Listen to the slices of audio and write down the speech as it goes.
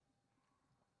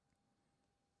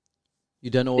You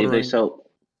done Did they ordering? sell?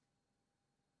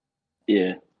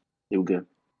 Yeah, they were good.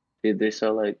 Did they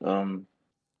sell like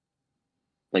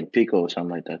Pico or something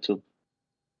like that too?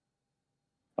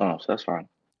 Oh, so that's fine.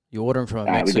 You ordering from a All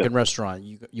right, we good. Mexican restaurant?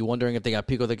 You wondering if they got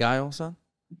pico de gallo, son?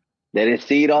 They didn't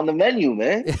see it on the menu,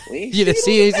 man. We ain't You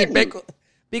see didn't it on see the menu.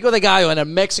 pico de gallo in a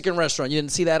Mexican restaurant. You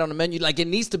didn't see that on the menu. Like it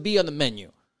needs to be on the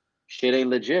menu. Shit ain't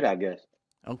legit, I guess.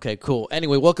 Okay, cool.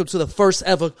 Anyway, welcome to the first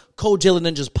ever Code Jailer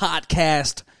Ninjas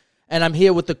podcast, and I'm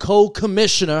here with the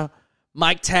co-commissioner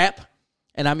Mike Tapp,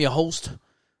 and I'm your host,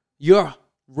 your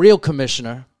real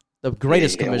commissioner, the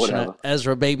greatest Yeah, commissioner, whatever.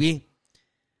 Ezra baby,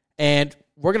 and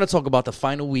we're gonna talk about the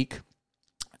final week,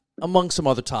 among some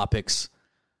other topics,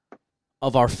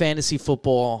 of our fantasy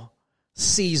football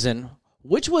season,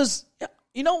 which was,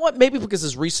 you know what, maybe because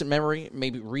it's recent memory,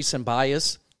 maybe recent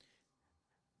bias,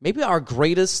 maybe our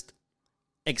greatest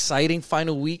exciting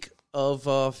final week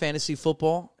of fantasy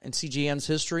football in CGN's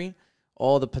history,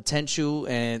 all the potential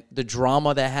and the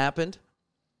drama that happened.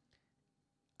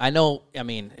 I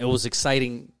mean, it was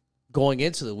exciting going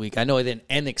into the week. I know it didn't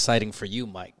end exciting for you,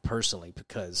 Mike, personally,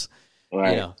 because,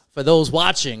 Right. for those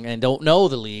watching and don't know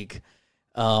the league,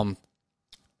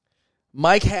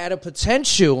 Mike had a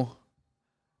potential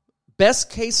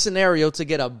best case scenario to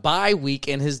get a bye week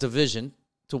in his division,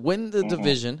 to win the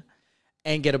division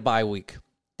and get a bye week.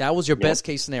 That was your Yep. best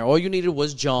case scenario. All you needed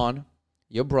was John,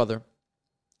 your brother,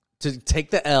 to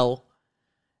take the L,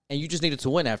 and you just needed to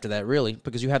win after that, really,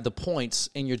 because you had the points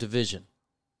in your division.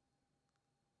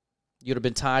 You'd have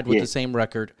been tied with Yeah. the same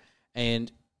record,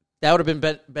 and that would have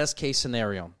been best case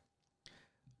scenario.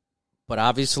 But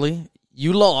obviously,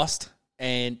 you lost,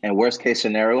 and And worst case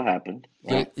scenario happened.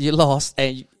 Right. you lost,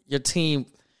 and your team,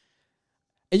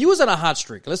 and you was on a hot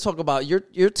streak. Let's talk about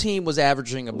your team was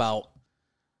averaging about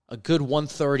a good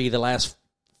 130 the last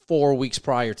 4 weeks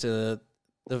prior to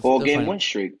the Four the game final. win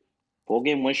streak. 4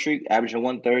 game win streak, averaging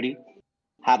 130.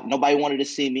 Nobody wanted to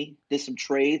see me. Did some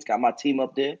trades, got my team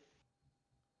up there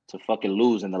to fucking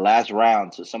lose in the last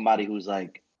round to somebody who's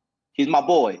like, he's my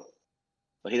boy,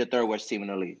 but he's the third worst team in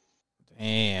the league.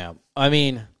 Damn. I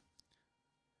mean,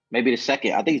 Maybe the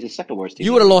second. I think he's the second worst team.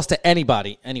 you would have lost to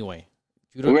anybody anyway.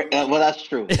 Well, that's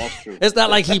true. That's true. It's not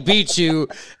like he beat you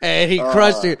and he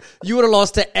crushed you. You would have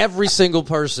lost to every single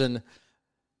person.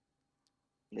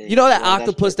 You know that Well, that's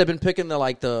octopus true. that been picking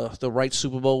the right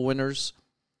Super Bowl winners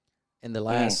in the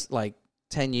last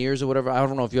 10 years or whatever? I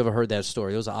don't know if you ever heard that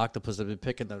story. There was an octopus that been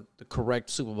picking the correct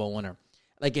Super Bowl winner.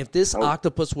 Like if this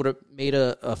octopus would have made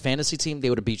a fantasy team, they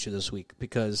would have beat you this week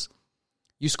because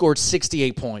you scored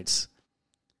 68 points.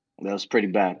 That was pretty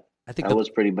bad. I think That was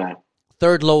pretty bad.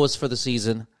 third lowest for the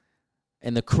season,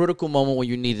 and the critical moment when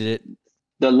you needed it.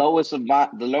 The lowest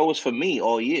for me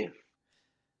all year.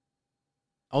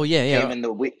 Oh yeah, Came yeah. in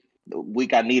the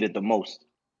week I needed the most.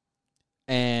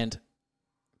 And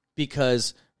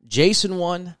because Jason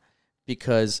won,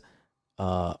 because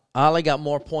Ali got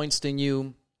more points than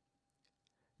you.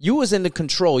 You was in the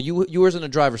control. You was in the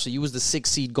driver's seat. You was the 6th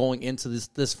seed going into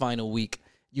this final week.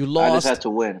 You I lost. just had to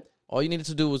win. All you needed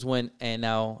to do was win, and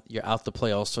now you're out the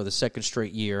playoffs for the second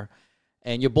straight year.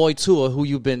 And your boy Tua, who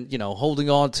you've been, holding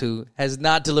on to, has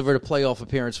not delivered a playoff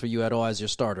appearance for you at all as your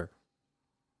starter.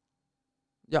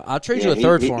 Yeah, I'll trade you a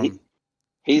third for him.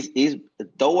 He's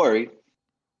don't worry.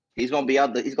 He's gonna be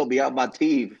out my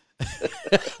team.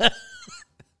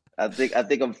 I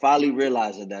think I'm finally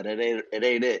realizing that it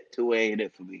ain't it. Tua ain't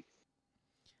it for me.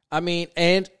 I mean,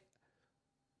 and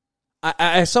I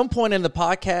at some point in the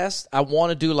podcast, I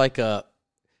want to do like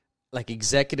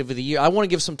executive of the year. I want to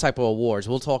give some type of awards.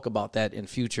 We'll talk about that in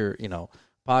future,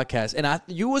 podcasts. And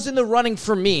you was in the running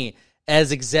for me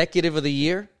as executive of the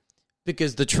year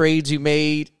because the trades you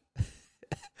made.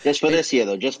 Just for this year,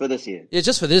 though. Just for this year. Yeah,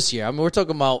 just for this year. I mean, we're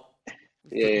talking about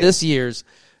this year's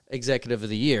executive of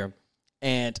the year,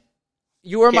 and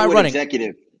you were my running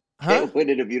executive. Can't win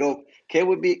it if you don't.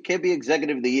 Can't be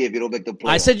executive of the year if you don't make the playoffs.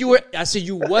 I said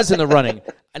you was in the running.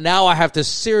 And now I have to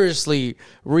seriously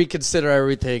reconsider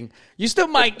everything. You still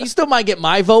might get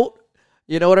my vote.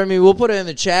 You know what I mean? We'll put it in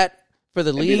the chat for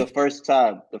the It'd league. be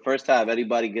the first time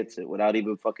anybody gets it without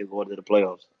even fucking going to the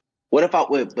playoffs. What if I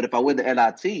win? But if I win the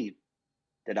NIT,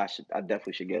 then I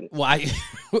definitely should get it. Why?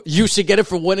 You should get it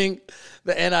for winning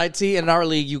the NIT. In our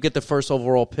league, you get the first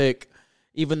overall pick,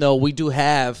 even though we do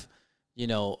have,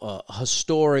 a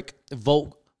historic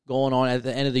vote going on at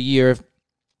the end of the year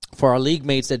for our league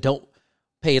mates that don't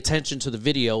pay attention to the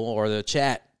video or the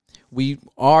chat. We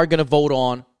are going to vote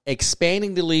on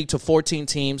expanding the league to 14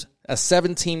 teams, a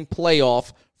 7-team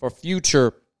playoff for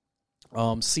future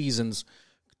seasons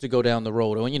to go down the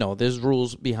road. And, there's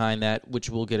rules behind that, which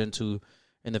we'll get into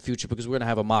in the future because we're going to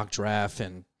have a mock draft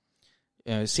and,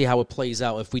 See how it plays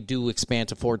out if we do expand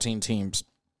to 14 teams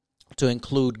to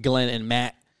include Glenn and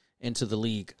Matt into the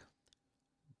league.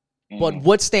 But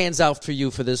what stands out for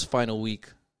you for this final week?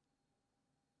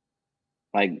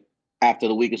 Like, after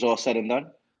the week is all said and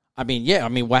done? I mean, yeah. I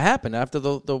mean, what happened after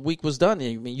the week was done?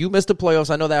 I mean, you missed the playoffs.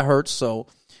 I know that hurts. So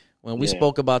when we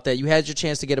spoke about that, you had your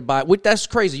chance to get a bye. That's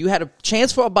crazy. You had a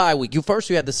chance for a bye week. You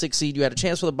had the 6th seed. You had a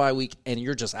chance for the bye week, and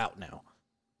you're just out now.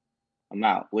 I'm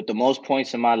out with the most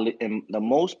points the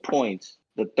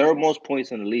third most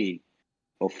points in the league,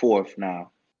 or 4th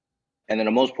now, and then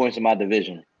the most points in my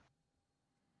division.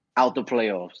 Out the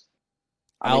playoffs.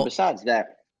 I mean, besides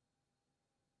that,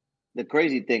 the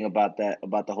crazy thing about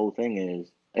the whole thing is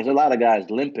there's a lot of guys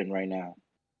limping right now.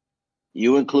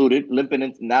 You included,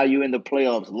 limping. Now you in the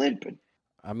playoffs limping.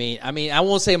 I mean, I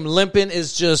won't say I'm limping.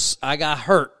 It's just I got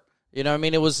hurt. You know what I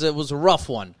mean? It was a rough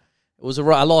one.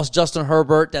 I lost Justin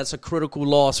Herbert. That's a critical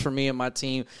loss for me and my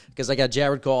team because I got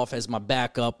Jared Goff as my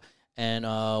backup and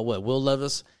Will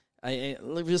Levis. I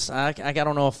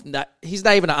don't know if he's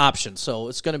not even an option. So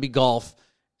it's going to be Goff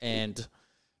and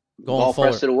going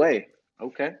forward. Rest it away.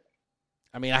 Okay.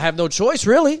 I mean, I have no choice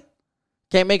really.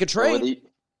 Can't make a trade.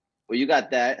 Well, you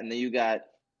got that, and then you got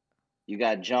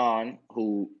John,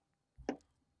 who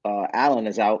Allen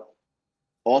is out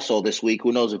also this week.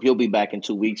 Who knows if he'll be back in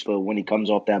 2 weeks for when he comes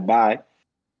off that bye.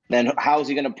 Then how is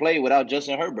he going to play without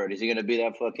Justin Herbert? Is he going to be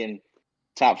that fucking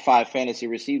top 5 fantasy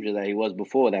receiver that he was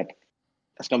before that?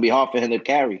 That's going to be hard for him to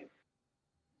carry.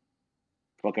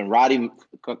 Fucking Roddy,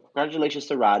 congratulations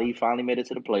to Roddy. He finally made it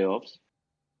to the playoffs.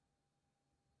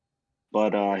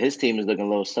 But his team is looking a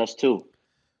little sus too.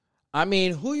 I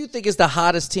mean, who you think is the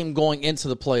hottest team going into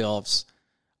the playoffs?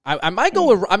 I might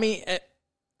go with,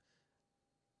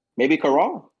 maybe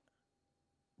Karan.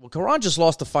 Well, Karan just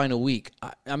lost the final week.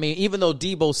 I mean, even though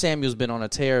Deebo Samuel's been on a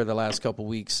tear the last couple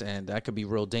weeks, and that could be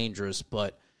real dangerous,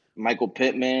 but Michael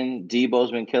Pittman,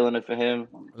 Deebo's been killing it for him.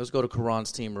 Let's go to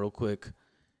Karan's team real quick.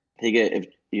 He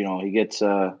gets.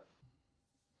 Well,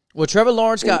 Trevor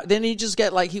Lawrence didn't he just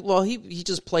get he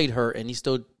just played hurt and he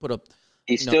still put up.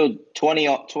 He's still 20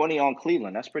 on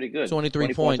Cleveland. That's pretty good.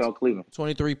 23 points on Cleveland.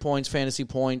 23 points, fantasy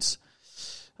points.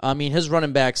 I mean, his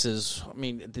running backs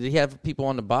did he have people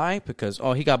on the bye? Because,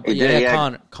 he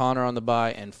had Connor on the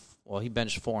bye, and, he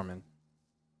benched Foreman.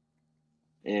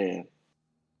 Yeah.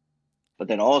 But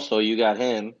then also you got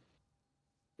him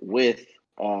with,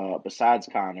 besides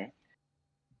Connor,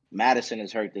 Madison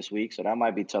is hurt this week, so that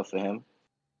might be tough for him.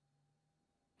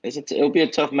 It'll be a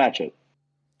tough matchup.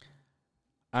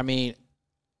 I mean,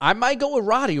 I might go with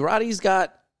Roddy. Roddy's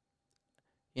got,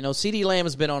 CeeDee Lamb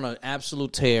has been on an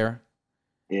absolute tear.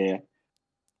 Yeah.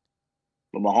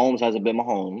 But Mahomes hasn't been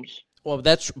Mahomes. Well,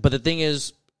 but the thing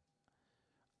is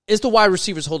the wide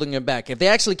receivers holding him back. If they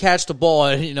actually catch the ball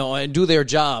and, and do their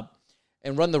job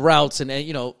and run the routes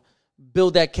and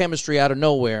build that chemistry out of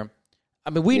nowhere.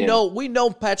 I mean, we know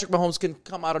Patrick Mahomes can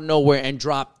come out of nowhere and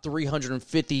drop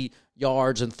 350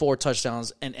 yards and 4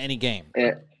 touchdowns in any game.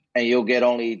 And you'll get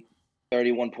only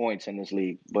 31 points in this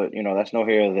league, but that's no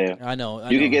here or there. I know.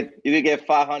 You could get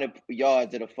 500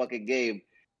 yards in a fucking game,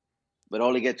 but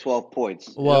only get 12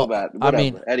 points. Well, whatever. I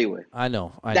mean, anyway, I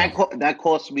know. That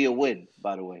cost me a win,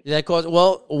 by the way.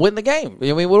 Win the game. I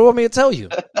mean, what do you want me to tell you?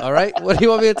 All right, what do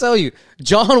you want me to tell you?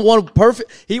 John won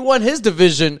perfect. He won his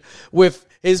division with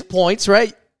his points,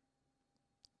 right?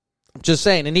 I'm just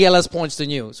saying, and he had less points than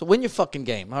you. So win your fucking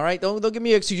game, all right? Don't give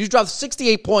me an excuse. You dropped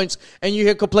 68 points, and you're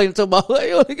here complaining about,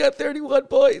 I only got 31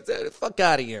 points. Fuck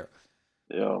out of here.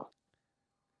 Yo.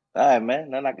 All right, man.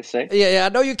 Nothing I can say. Yeah, I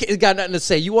know you got nothing to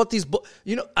say. You want these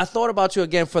I thought about you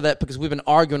again for that because we've been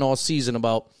arguing all season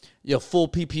about your full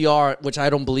PPR, which I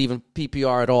don't believe in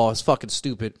PPR at all. It's fucking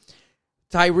stupid.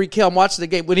 Tyreek Hill, I'm watching the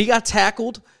game. When he got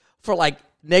tackled for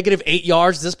 -8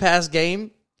 yards this past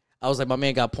game, I was like, my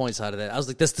man got points out of that. I was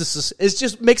like, this is, it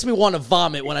just makes me want to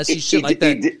vomit when I see shit like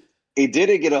that. He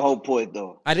didn't get a whole point,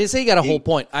 though. I didn't say he got a whole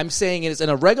point. I'm saying it's in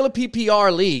a regular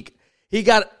PPR league, he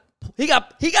got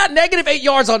 -8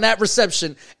 yards on that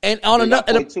reception, and on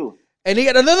another, and he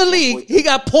got another league, he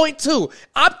got 0.2.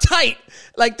 I'm tight.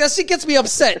 That shit gets me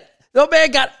upset. The man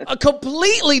got a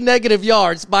completely negative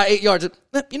yards by 8 yards.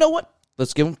 You know what?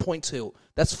 Let's give him 0.2.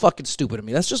 That's fucking stupid to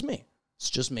me. That's just me.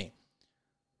 It's just me.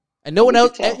 And no one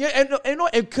else, and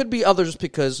it could be others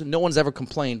because no one's ever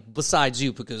complained besides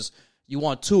you because you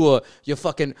want Tua, you're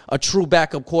fucking a true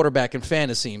backup quarterback in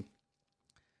fantasy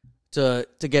to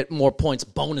get more points,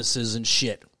 bonuses and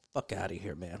shit. Fuck out of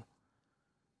here, man.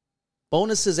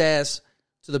 Bonus his ass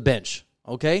to the bench,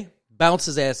 okay? Bounce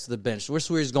his ass to the bench. Where's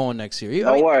where he's going next year?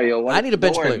 Don't worry, yo. I need a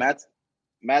bench player.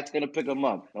 Matt's going to pick him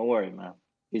up. Don't worry, man.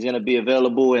 He's gonna be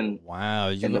available in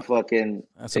the fucking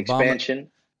that's expansion.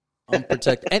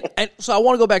 Unprotected. and so I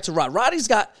want to go back to Rod. Roddy's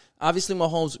got obviously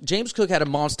Mahomes. James Cook had a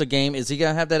monster game. Is he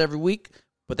gonna have that every week?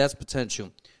 But that's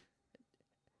potential.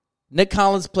 Nick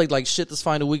Collins played like shit this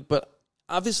final week, but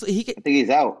obviously he. I think he's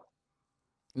out.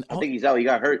 He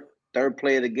got hurt. Third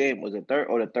play of the game was it third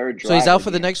or the third drive? So he's out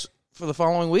for the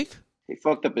following week. He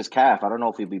fucked up his calf. I don't know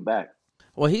if he'll be back.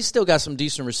 Well, he's still got some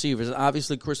decent receivers.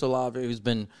 Obviously, Chris Olave, who's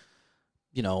been,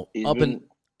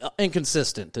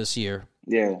 inconsistent this year.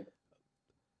 Yeah.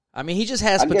 I mean, he just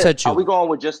has potential. Are we going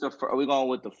with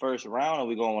the first round, or are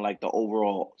we going with like the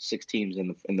overall 6 teams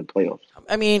in the playoffs?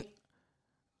 I mean,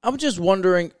 I'm just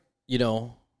wondering,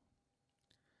 now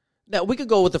we could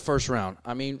go with the first round.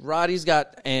 I mean, Roddy's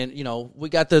got, and we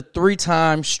got the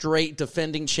 3-time straight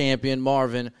defending champion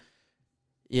Marvin.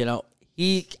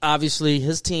 He obviously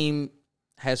his team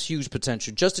has huge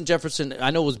potential. Justin Jefferson,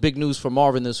 I know it was big news for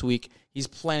Marvin this week. He's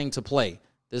planning to play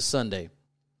this Sunday,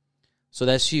 so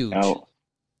that's huge. Oh,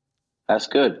 that's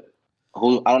good. I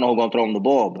don't know who's gonna throw him the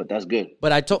ball, but that's good.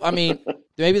 But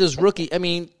maybe there's rookie. I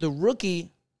mean, the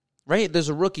rookie, right? There's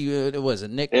a rookie. Was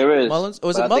it Nick there is. Mullins?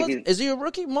 Or is it Mullins? Is he a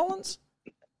rookie, Mullins?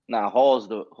 Nah, Hall's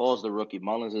the rookie.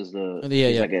 Mullins is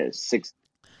he's like a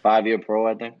 5-year pro,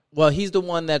 I think. Well, he's the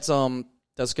one that's going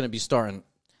to be starting.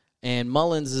 And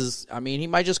Mullins is, I mean, he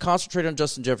might just concentrate on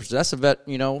Justin Jefferson. That's a vet,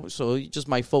 so he just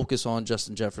might focus on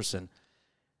Justin Jefferson.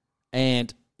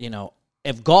 And,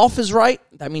 if golf is right,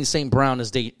 that means St. Brown is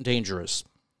dangerous.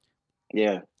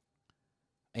 Yeah.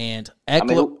 And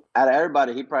Eckler, out of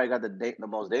everybody, he probably got the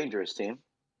most dangerous team.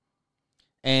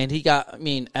 And he got,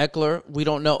 Eckler, we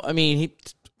don't know.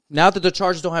 Now that the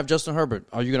Chargers don't have Justin Herbert,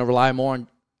 are you going to rely more on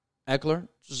Eckler?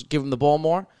 Just give him the ball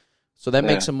more? So that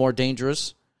makes him more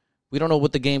dangerous. We don't know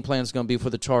what the game plan is going to be for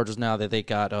the Chargers now that they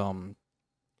got,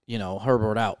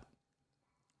 Herbert out.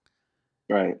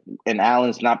 Right. And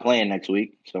Allen's not playing next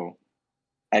week, so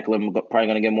Eckler probably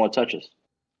going to get more touches.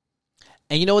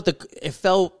 And you know what? It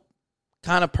felt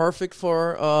kind of perfect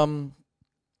for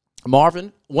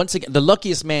Marvin. Once again, the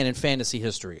luckiest man in fantasy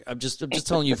history. I'm just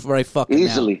telling you right fucking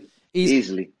Easily. now.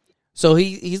 Easily. So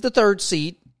he's the 3rd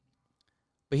seed,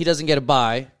 but he doesn't get a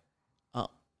bye.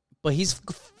 But he's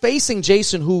facing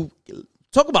Jason, who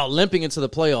talk about limping into the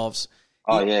playoffs.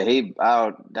 Oh yeah, he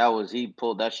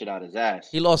pulled that shit out his ass.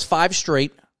 He lost 5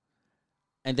 straight,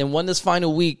 and then won this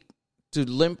final week to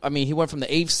limp. He went from the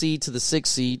 8th seed to the 6th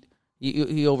seed.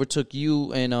 He overtook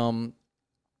you and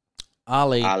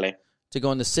Ali to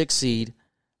go in the 6th seed,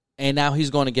 and now he's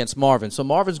going against Marvin. So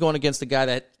Marvin's going against the guy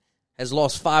that has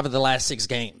lost 5 of the last 6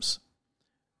 games.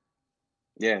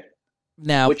 Yeah.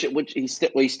 Now, which he's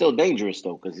still dangerous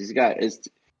though, because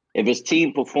if his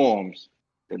team performs,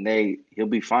 then he'll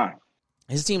be fine.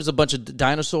 His team's a bunch of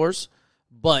dinosaurs,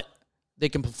 but they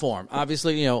can perform.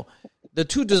 Obviously, the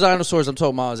 2 dinosaurs I'm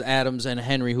talking about is Adams and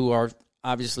Henry, who are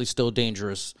obviously still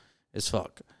dangerous as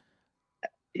fuck.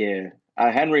 Yeah,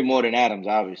 Henry more than Adams,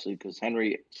 obviously, because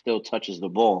Henry still touches the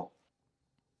ball.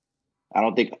 I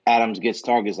don't think Adams gets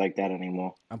targets like that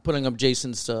anymore. I'm putting up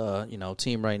Jason's,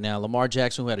 team right now. Lamar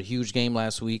Jackson, who had a huge game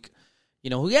last week.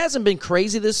 Who hasn't been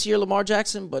crazy this year, Lamar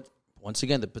Jackson, but once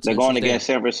again, the potential. They're going against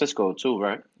San Francisco too,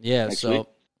 right? Yeah, next week.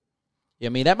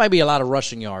 That might be a lot of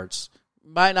rushing yards.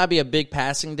 Might not be a big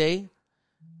passing day,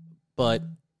 but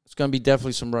it's going to be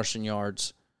definitely some rushing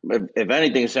yards. If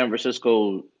anything, San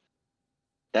Francisco,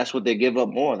 that's what they give up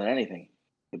more than anything,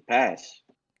 the pass.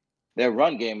 Their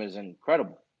run game is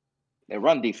incredible. They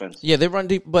run defense. Yeah, they run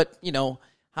deep, but,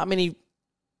 how many...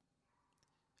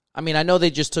 I know they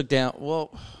just took down...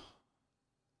 Well,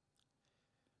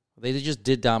 they just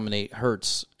did dominate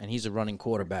Hurts, and he's a running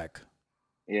quarterback.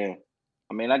 Yeah.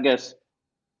 I guess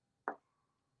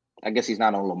he's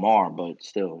not on Lamar, but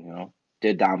still,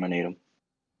 did dominate him.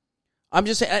 I'm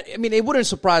just saying, it wouldn't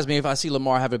surprise me if I see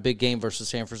Lamar have a big game versus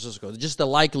San Francisco. Just the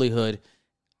likelihood,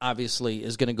 obviously,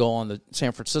 is going to go on the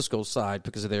San Francisco side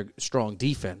because of their strong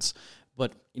defense.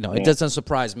 But, it doesn't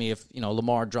surprise me if,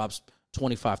 Lamar drops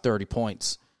 25, 30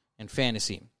 points in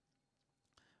fantasy.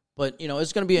 But,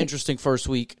 it's going to be an interesting first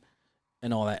week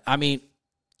and all that. The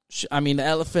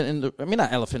elephant in the...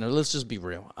 not elephant, let's just be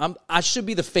real. I should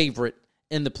be the favorite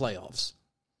in the playoffs.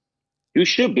 You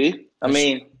should be.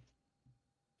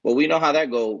 Well, we know how that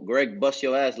go. Greg bust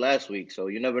your ass last week, so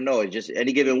you never know. It's just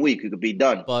any given week, you could be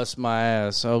done. Bust my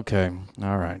ass. Okay.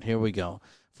 All right. Here we go.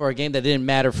 For a game that didn't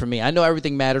matter for me. I know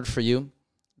everything mattered for you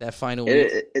that final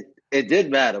week. It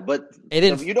did matter, but it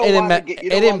didn't. You know why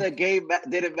the game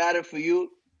didn't matter for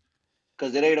you?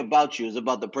 Because it ain't about you. It's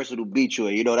about the person who beat you.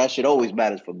 And that shit always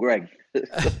matters for Greg.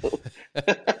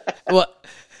 Well,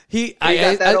 He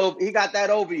got that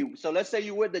over you. So let's say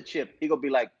you win the chip. He gonna be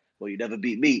like, "Well, you never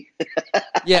beat me."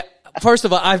 Yeah. First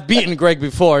of all, I've beaten Greg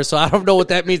before, so I don't know what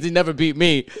that means. He never beat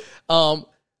me. But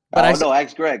I don't know.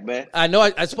 Ask Greg, man. I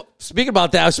know. Speaking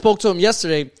about that, I spoke to him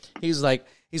yesterday. He's like,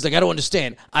 I don't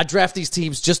understand. I draft these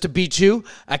teams just to beat you.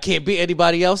 I can't beat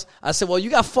anybody else. I said, well, you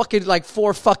got fucking like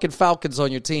 4 fucking Falcons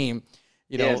on your team.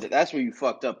 You know, that's where you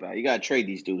fucked up at. You gotta trade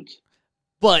these dudes.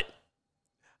 But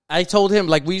I told him,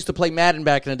 like, we used to play Madden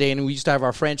back in the day, and we used to have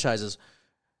our franchises.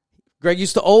 Greg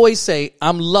used to always say,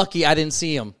 I'm lucky I didn't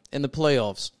see him in the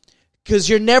playoffs. Because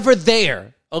you're never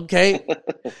there, okay?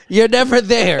 You're never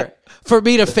there for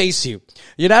me to face you.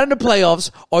 You're not in the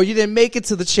playoffs, or you didn't make it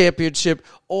to the championship,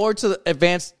 or to the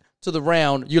advance to the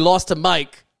round. You lost to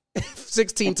Mike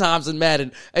 16 times in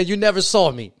Madden, and you never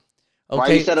saw me. Okay? Why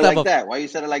you said it like that? Why you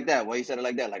said it like that? Why you said it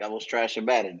like that? Like I was trash in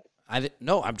Madden.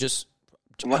 No, I'm just...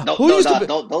 Don't.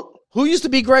 Who used to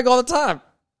beat Greg all the time?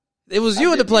 It was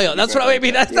you in the playoffs. That's what I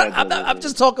mean. I'm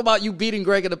just talking about you beating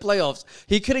Greg in the playoffs.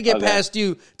 He couldn't get past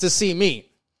you to see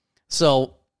me.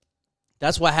 So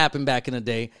that's what happened back in the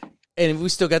day. And we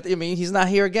still got, he's not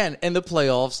here again in the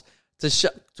playoffs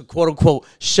to quote unquote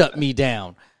shut me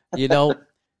down. You know?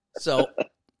 So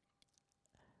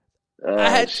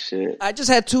I just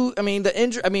had two. The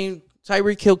injury.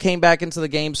 Tyreek Hill came back into the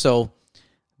game, so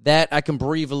that I can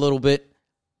breathe a little bit.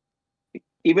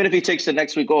 Even if he takes the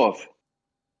next week off,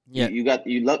 yeah, you got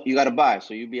to buy,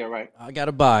 so you'll be all right. I got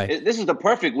to buy. This is the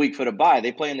perfect week for the buy.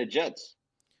 They play in the Jets,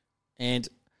 and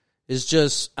it's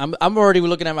just I'm already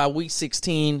looking at my week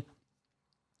 16,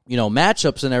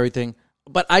 matchups and everything.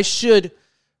 But I just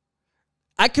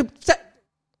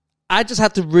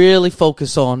have to really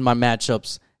focus on my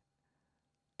matchups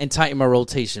and tighten my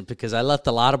rotation because I left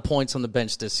a lot of points on the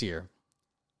bench this year,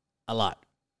 a lot.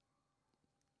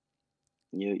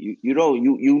 You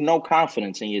know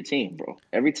confidence in your team, bro.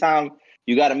 Every time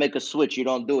you got to make a switch, you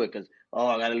don't do it because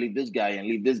I got to leave this guy in,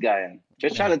 leave this guy in.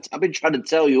 I've been trying to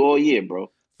tell you all year,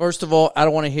 bro. First of all, I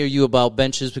don't want to hear you about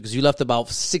benches because you left about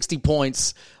 60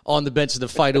 points on the bench in the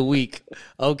final week.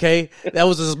 Okay, that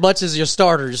was as much as your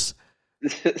starters.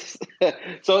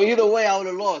 So either way, I would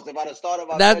have lost if I'd have started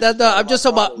my. I'm just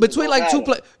talking about between like two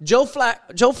play. Joe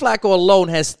Flacco alone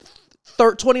has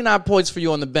 29 points for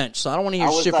you on the bench, so I don't want to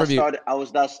hear shit from you. I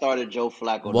was not starting Joe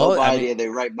Flacco. Nobody they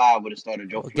right by would have started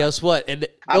Joe Flacco. Guess what?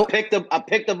 I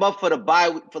picked him up for the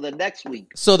bye for the next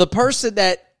week. So the person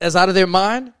that is out of their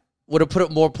mind would have put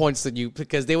up more points than you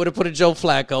because they would have put in Joe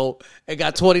Flacco and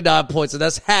got 29 points, and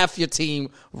that's half your team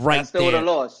right there. I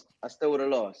still would have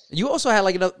lost. You also had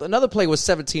like another player with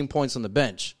 17 points on the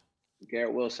bench.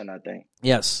 Garrett Wilson, I think.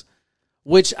 Yes,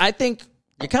 which I think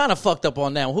you kind of fucked up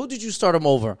on that. Who did you start him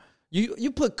over?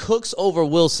 You put Cooks over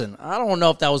Wilson. I don't know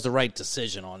if that was the right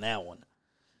decision on that one.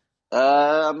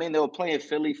 They were playing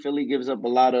Philly. Philly gives up a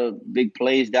lot of big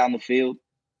plays down the field.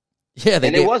 Yeah,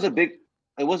 it was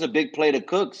a big play to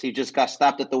Cooks. He just got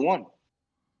stopped at the 1.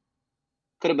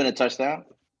 Could have been a touchdown.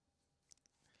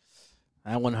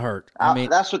 That one hurt. Look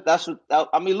at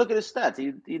his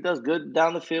stats. He does good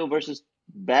down the field versus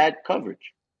bad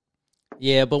coverage.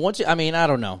 Yeah, but once I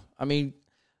don't know.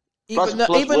 Plus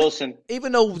Wilson.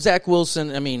 Even though Zach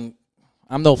Wilson,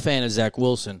 I'm no fan of Zach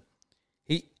Wilson.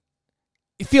 You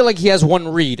feel like he has one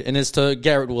read, and it's to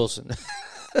Garrett Wilson.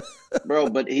 Bro,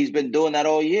 but he's been doing that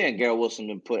all year, and Garrett Wilson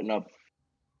been putting up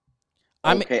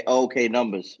okay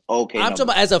numbers. I'm talking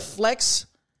about as a flex.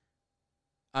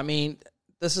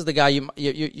 This is the guy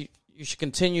you should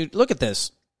continue. Look at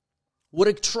this. With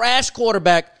a trash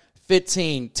quarterback,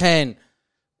 15, 10,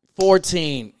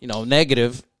 14,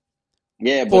 negative.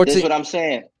 Yeah, but this is what I'm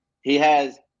saying. He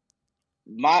has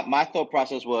my thought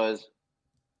process was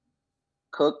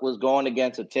Cook was going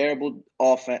against a terrible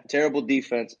offense, terrible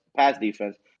defense, pass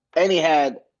defense, and he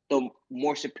had the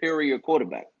more superior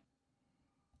quarterback.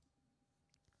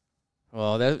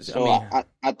 Well,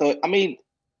 I thought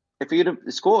if he'd have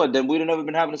scored, then we'd have never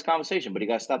been having this conversation. But he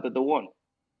got stopped at the 1.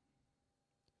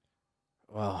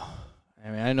 Well,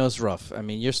 I know it's rough.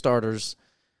 Your starters.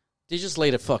 They just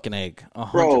laid a fucking egg,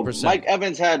 100%. Bro, Mike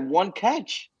Evans had 1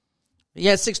 catch. He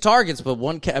had 6 targets, but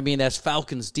 1 catch. That's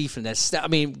Falcons defense. That's stout.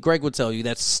 Greg would tell you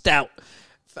that's stout.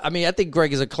 I think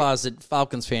Greg is a closet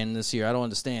Falcons fan this year. I don't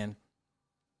understand.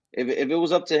 If it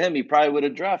was up to him, he probably would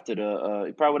have drafted he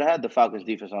probably would have had the Falcons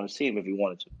defense on his team if he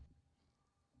wanted to.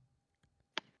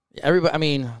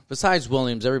 Everybody, besides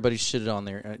Williams, everybody shitted on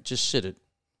there. Just shitted.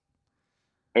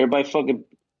 Everybody fucking.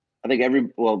 I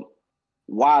think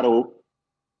Waddle.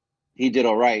 He did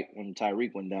all right when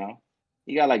Tyreek went down.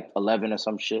 He got like 11 or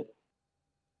some shit.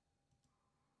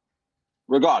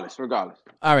 Regardless.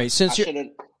 All right, since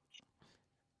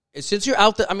Since you're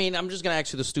out I'm just going to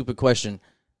ask you the stupid question.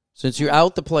 Since you're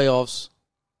out the playoffs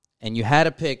and you had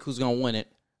to pick who's going to win it,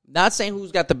 not saying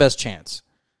who's got the best chance.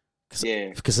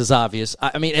 Because it's obvious.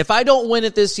 I mean, if I don't win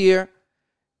it this year,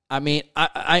 I mean,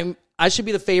 I should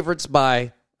be the favorites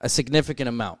by a significant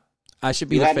amount. I should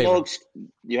be the favorite.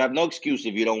 You have no excuse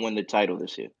if you don't win the title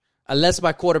this year. Unless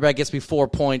my quarterback gets me 4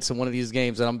 points in one of these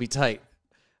games, then I'm going to be tight.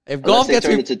 If Unless golf gets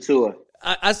me to Tua.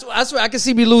 I swear I can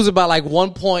see me losing by like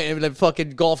 1 point and then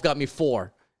fucking golf got me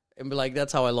 4. And be like,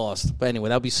 that's how I lost. But anyway,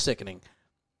 that would be sickening.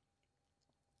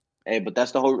 Hey, but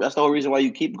that's the whole reason why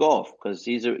you keep golf, because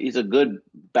he's a good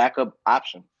backup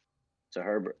option to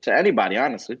Herbert, to anybody,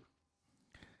 honestly.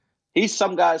 He's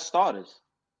some guys' starters.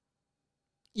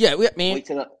 Yeah, man.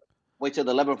 Wait till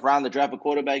the 11th round to draft a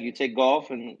quarterback. You take golf,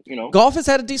 and golf has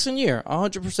had a decent year,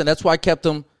 100%. That's why I kept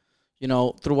him,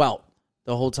 throughout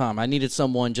the whole time. I needed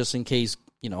someone just in case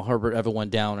Herbert ever went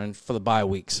down and for the bye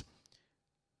weeks.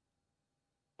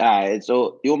 All right,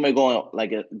 so you want me to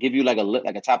go give you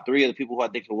a top 3 of the people who I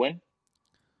think will win?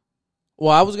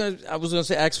 Well, I was gonna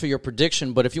say ask for your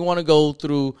prediction, but if you want to go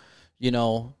through,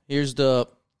 here's the.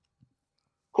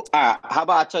 How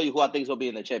about I tell you who I think will be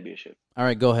in the championship? All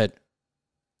right, go ahead.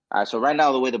 All right, so right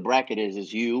now the way the bracket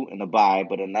is you and the bye,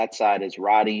 but on that side is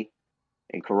Roddy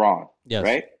and Karan. Yes.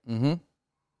 Right? Mm-hmm.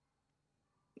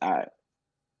 All right.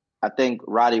 I think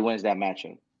Roddy wins that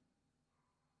matchup.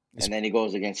 And then he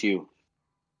goes against you.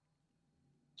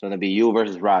 So it'll be you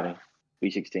versus Roddy,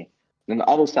 316. Then the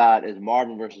other side is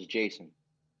Marvin versus Jason.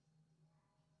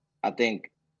 I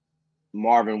think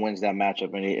Marvin wins that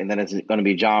matchup, and then it's going to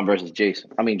be John versus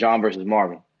Jason. I mean, John versus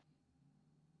Marvin.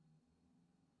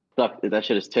 That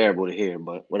shit is terrible to hear,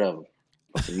 but whatever.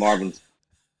 Marvin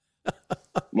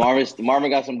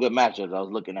got some good matchups. I was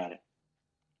looking at it.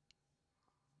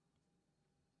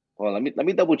 Well, let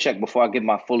me double check before I give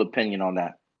my full opinion on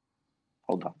that.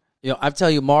 Hold on. I tell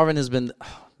you, Marvin has been,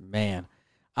 man.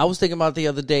 I was thinking about it the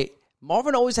other day.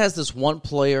 Marvin always has this one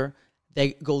player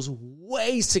that goes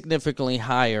way significantly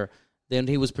higher than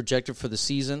he was projected for the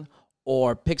season,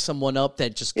 or pick someone up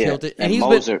that just killed it. And he's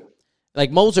Mozart.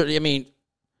 Mozart, I mean.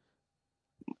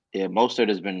 Yeah, Mozart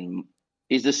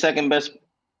he's the second best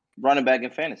running back in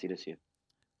fantasy this year.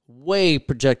 Way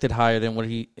projected higher than what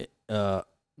he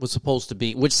was supposed to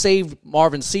be, which saved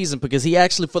Marvin's season because he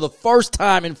actually, for the first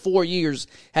time in 4 years,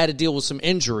 had to deal with some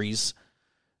injuries.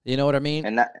 You know what I mean?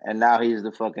 And now he's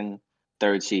the fucking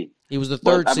third seed. He was the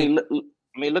third seed.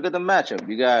 I mean, look at the matchup.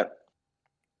 You got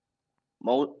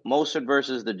Mostert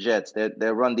versus the Jets.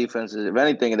 Their run defense is, if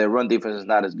anything, their run defense is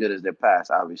not as good as their pass,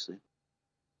 obviously.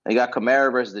 They got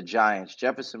Kamara versus the Giants,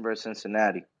 Jefferson versus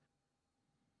Cincinnati,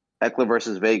 Eckler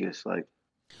versus Vegas.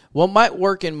 What might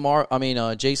work in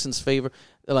Jason's favor?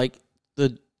 Like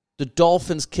the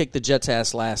Dolphins kicked the Jets'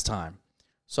 ass last time,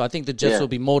 so I think the Jets will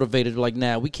be motivated.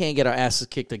 We can't get our asses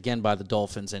kicked again by the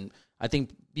Dolphins, and I think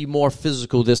be more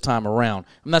physical this time around.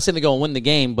 I'm not saying they're going to win the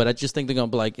game, but I just think they're going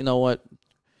to be like, you know what,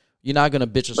 you're not going to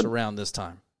bitch us around this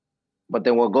time. But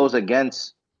then what goes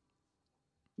against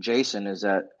Jason is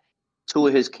that 2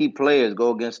 of his key players go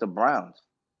against the Browns.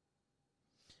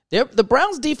 The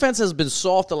Browns' defense has been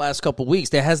soft the last couple of weeks.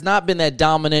 There has not been that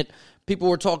dominant. People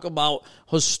were talking about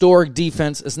historic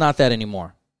defense. It's not that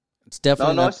anymore. It's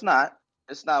definitely no, it's not.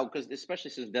 It's not, because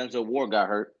especially since Denzel Ward got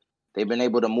hurt, they've been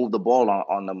able to move the ball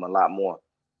on them a lot more.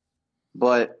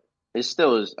 But it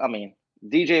still is. I mean,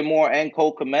 DJ Moore and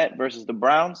Cole Kmet versus the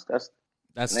Browns. That's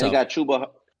tough. He got Chuba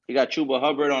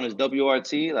Hubbard on his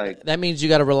WRT. That means you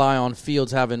got to rely on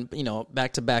Fields having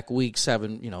back-to-back weeks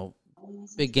having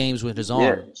big games with his arm.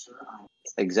 Yeah,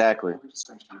 exactly.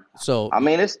 So I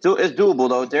mean, it's doable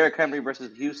though. Derrick Henry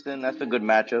versus Houston. That's a good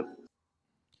matchup.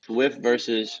 Swift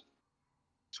versus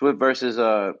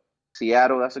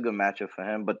Seattle. That's a good matchup for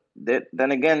him. But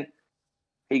then again,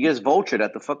 he gets vultured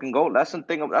at the fucking goal. That's the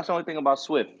thing. That's the only thing about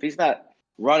Swift. If he's not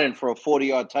running for a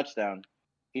 40-yard touchdown,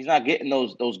 he's not getting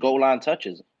those goal line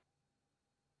touches.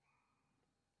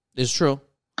 It's true.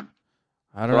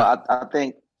 I don't know. I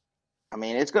think. I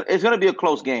mean, it's going to be a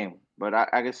close game, but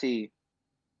I can see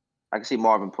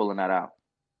Marvin pulling that out.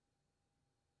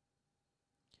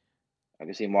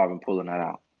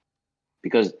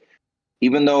 Because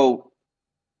even though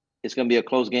it's going to be a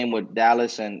close game with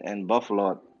Dallas and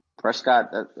Buffalo,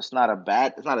 Prescott, it's not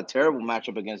a terrible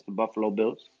matchup against the Buffalo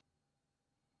Bills.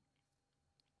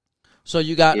 So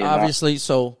you got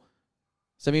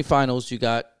semifinals. You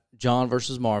got John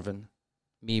versus Marvin,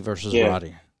 me versus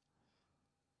Roddy.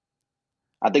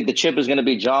 I think the chip is going to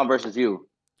be John versus you.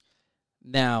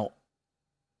 Now,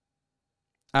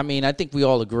 I mean, I think we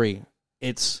all agree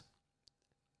it's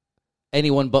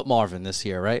anyone but Marvin this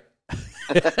year, right?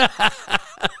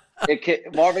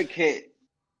 Marvin can't.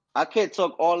 I can't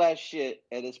talk all that shit,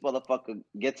 and this motherfucker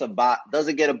gets a bye,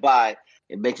 doesn't get a bye,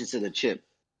 and makes it to the chip.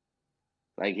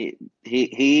 Like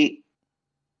he.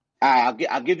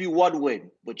 I'll give you one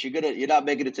win, but you're not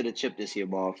making it to the chip this year,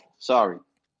 Marv. Sorry.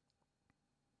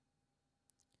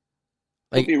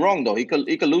 Could be wrong though. He could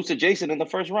lose to Jason in the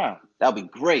first round. That'd be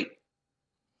great.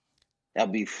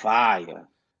 That'd be fire.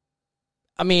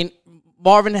 I mean,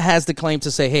 Marvin has the claim to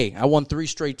say, "Hey, I won 3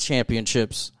 straight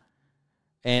championships,"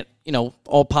 and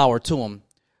all power to him.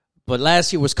 But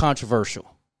last year was controversial.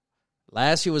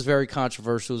 Last year was very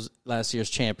controversial. Last year's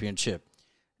championship,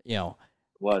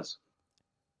 was.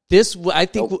 This I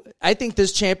think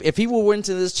this champ. If he will win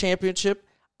to this championship,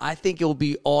 I think it will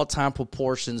be all-time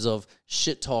proportions of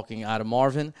shit-talking out of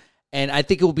Marvin. And I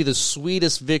think it will be the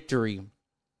sweetest victory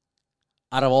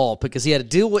out of all because he had to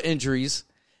deal with injuries.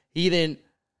 He didn't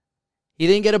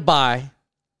get a bye,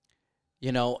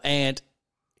 and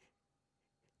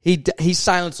he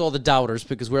silenced all the doubters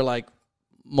because we're like,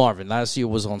 Marvin, last year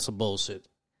was on some bullshit.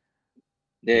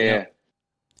 Yeah.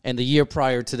 And the year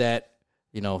prior to that,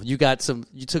 you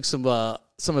took some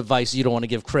advice you don't want to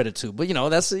give credit to, but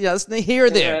that's here or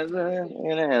there.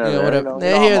 Whatever.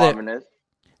 Here there.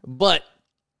 But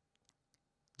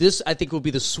this, I think, will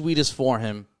be the sweetest for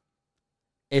him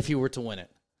if he were to win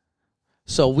it.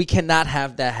 So we cannot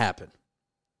have that happen.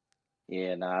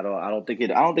 Yeah, no, I don't think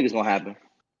it's gonna happen.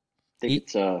 He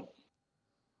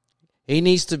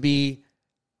needs to be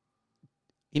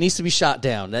shot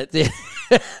down.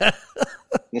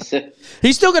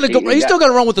 He's still gonna go. He's still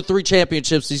gonna run with the 3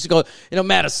 championships. He's going,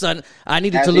 Madison, I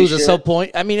needed to lose at some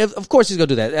point. I mean, of course he's gonna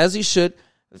do that, as he should.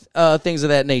 Things of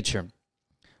that nature.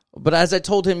 But as I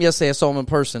told him yesterday, I saw him in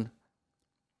person.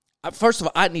 First of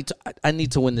all, I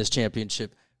need to win this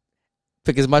championship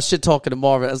because my shit talking to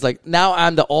Marvin. I was like, now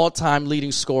I'm the all-time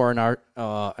leading scorer in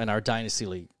our dynasty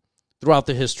league throughout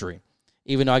the history,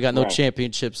 even though I got no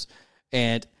championships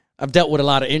and I've dealt with a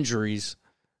lot of injuries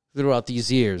throughout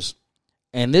these years.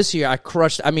 And this year I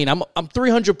crushed. I mean, I'm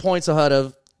 300 points ahead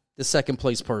of the second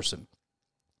place person.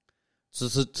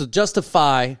 So to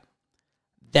justify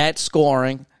that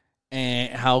scoring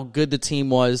and how good the team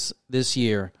was this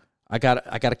year, I got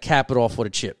to cap it off with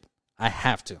a chip. I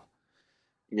have to.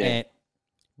 Yeah.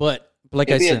 But like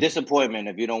It'd I said, be a disappointment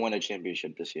if you don't win a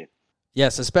championship this year.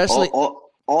 Yes, especially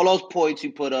all those points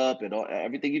you put up and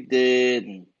everything you did,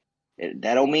 and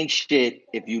that don't mean shit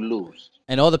if you lose.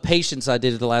 And all the patience I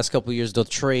did the last couple of years, the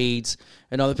trades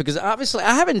and all that, because obviously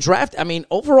I haven't drafted. I mean,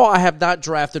 overall, I have not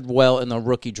drafted well in the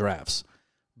rookie drafts,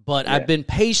 but I've been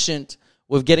patient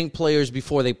with getting players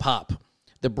before they pop.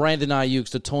 The Brandon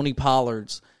Ayuk's, the Tony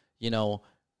Pollards,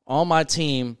 on my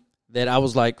team that I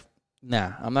was like,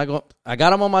 nah, I'm not going. I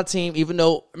got him on my team, even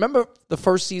though, remember the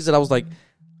first season, I was like,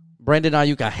 Brandon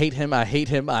Ayuk, I hate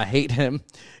him.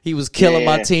 He was killing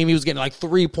my team. He was getting like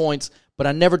 3 points, but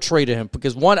I never traded him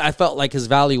because, one, I felt like his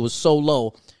value was so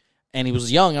low, and he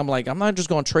was young. I'm like, I'm not just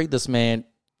going to trade this man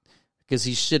because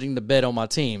he's shitting the bed on my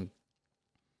team.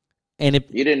 And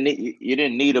you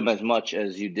didn't need him as much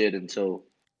as you did until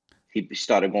he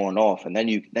started going off, and then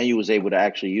you was able to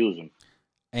actually use him.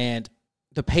 And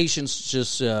the patience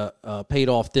just paid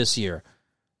off this year.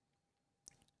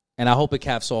 And I hope it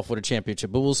caps off with a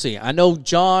championship, but we'll see. I know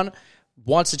John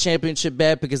wants a championship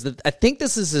bad because I think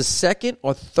this is his second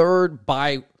or third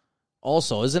bye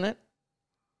also, isn't it?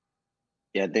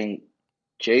 Yeah, I think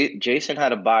Jason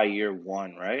had a bye year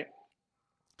 1, right?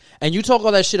 And you talk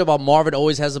all that shit about Marvin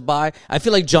always has a bye. I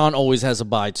feel like John always has a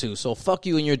bye too. So fuck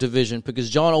you in your division because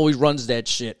John always runs that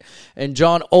shit. And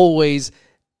John always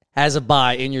has a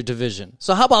bye in your division.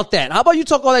 So how about that? How about you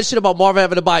talk all that shit about Marvin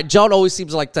having a bye? John always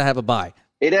seems like to have a bye.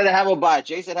 He didn't have a bye.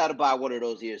 Jason had a bye one of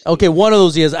those years. Okay, one of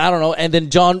those years. I don't know. And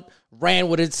then John ran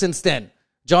with it since then.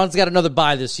 John's got another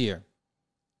bye this year,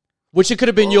 which it could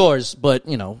have been yours, but,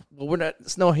 we're not.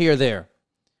 It's no here or there.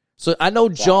 So I know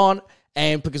John,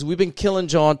 and because we've been killing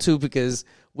John, too, because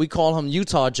we call him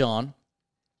Utah John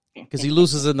because he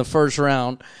loses in the first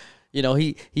round.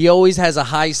 He always has a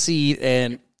high seed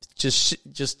and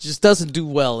just doesn't do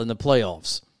well in the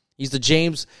playoffs. He's the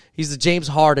James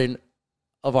Harden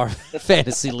of our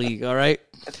fantasy league, all right?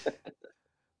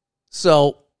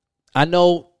 So I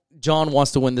know John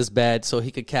wants to win this bad so he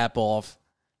could cap off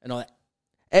and all that.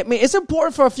 I mean, it's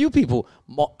important for a few people.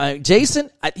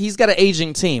 Jason, he's got an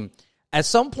aging team. At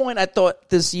some point, I thought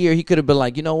this year he could have been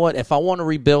like, you know what? If I want to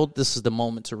rebuild, this is the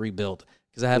moment to rebuild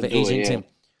because I have an aging team.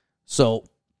 So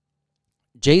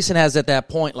Jason has at that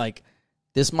point, like,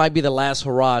 this might be the last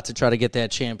hurrah to try to get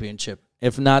that championship.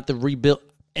 If not, the rebuild.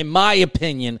 In my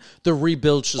opinion, the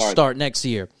rebuild should start next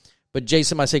year. But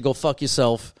Jason might say, go fuck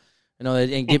yourself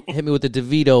and hit me with the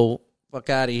DeVito. Fuck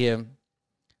out of here.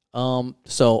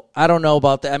 So I don't know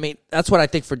about that. I mean, that's what I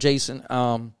think for Jason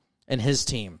and his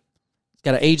team. He's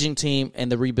got an aging team,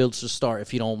 and the rebuild should start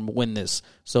if you don't win this.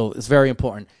 So it's very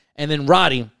important. And then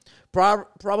Roddy,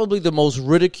 probably the most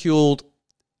ridiculed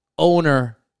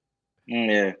owner.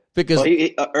 Yeah, because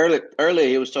earlier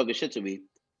he was talking shit to me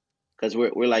because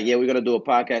we're like, yeah, we're gonna do a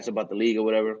podcast about the league or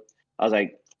whatever. I was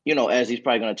like, as he's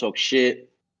probably gonna talk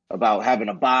shit about having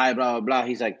a bye, blah blah blah.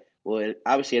 He's like, well,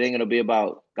 obviously it ain't gonna be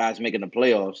about guys making the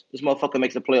playoffs. This motherfucker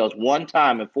makes the playoffs one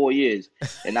time in 4 years,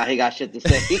 and now he got shit to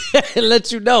say. He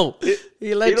let you know.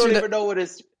 He don't even know what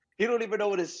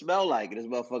it smell like. This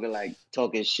motherfucker like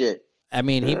talking shit. I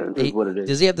mean, what it is.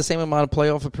 Does he have the same amount of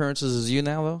playoff appearances as you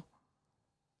now, though?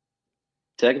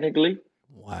 Technically.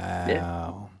 Wow.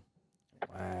 Yeah.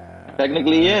 Wow.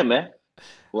 Technically, yeah, man.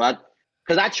 Well,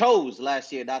 because I chose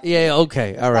last year. Not yeah.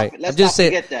 Okay. All right. Let's not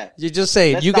forget that. You're just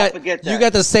saying you got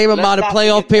the same Let's amount of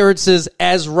playoff appearances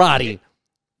as Roddy.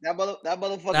 That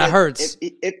motherfucker. That hurts.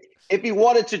 If he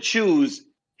wanted to choose,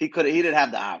 he could. He didn't have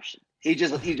the option. He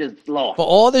just lost. For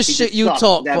all this shit you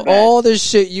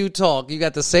talk, you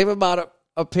got the same amount of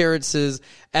appearances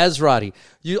as Roddy.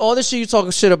 All this shit you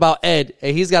talking shit about Ed,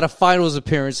 and he's got a finals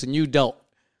appearance and you don't,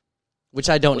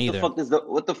 which I don't either.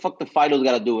 What the fuck the finals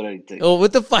got to do with anything? Oh,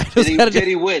 what the finals? Did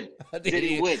he win? Did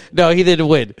he win? No, he didn't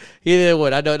win.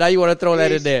 I know. Now you want to throw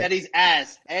that in there. Eddie's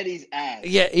ass.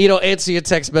 Yeah, he don't answer your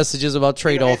text messages about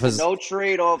trade offers. No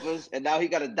trade offers, and now he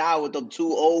got to die with them 2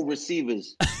 old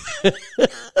receivers.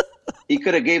 He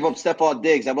could have gave up Stephon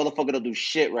Diggs. That motherfucker don't do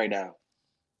shit right now.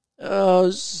 Oh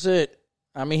shit!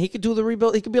 I mean, he could do the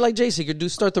rebuild. He could be like Jason. He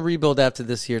could start the rebuild after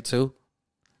this year too.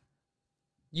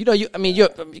 You got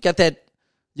that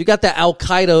Al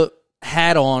Qaeda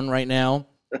hat on right now.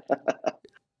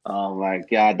 Oh my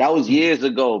God, that was years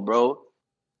ago, bro.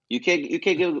 You can't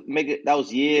make it. That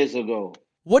was years ago.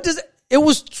 What does it? It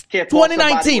was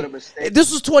 2019.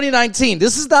 This was 2019.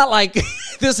 This is not like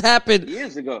this happened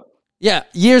years ago. Yeah,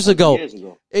 years ago.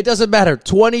 It doesn't matter.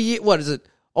 20. What is it?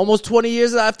 Almost 20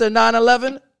 years after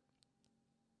 9/11.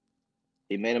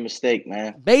 He made a mistake,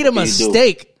 man. Made a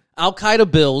mistake. Al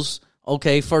Qaeda bills.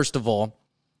 Okay, first of all,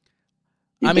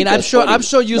 I'm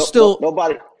sure you still.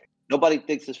 Nobody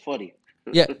thinks it's funny.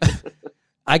 Yeah,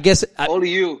 I guess only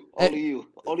you,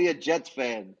 only a Jets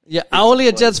fan. Yeah, only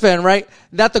a Jets fan, right?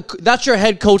 Not your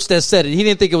head coach that said it. He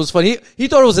didn't think it was funny. He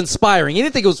thought it was inspiring. He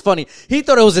didn't think it was funny. He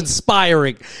thought it was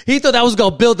inspiring. He thought that was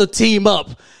gonna build the team up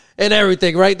and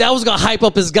everything, right? That was gonna hype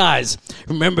up his guys.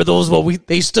 Remember those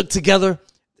they stuck together?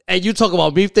 And you talk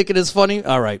about me thinking it's funny?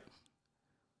 All right.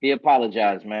 He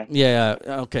apologized, man. Yeah,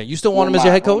 okay. You still want him as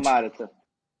your head coach?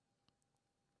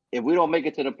 If we don't make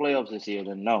it to the playoffs this year,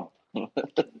 then no.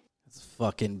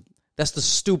 That's the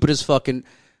stupidest fucking.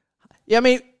 Yeah, I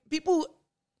mean, people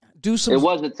do some. It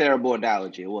was a terrible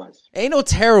analogy. It was. Ain't no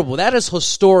terrible. That is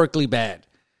historically bad.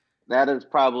 That is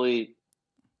probably.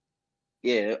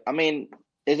 Yeah, I mean,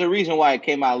 there's a reason why it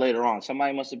came out later on.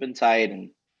 Somebody must have been tired and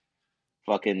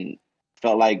fucking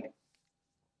felt like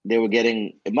they were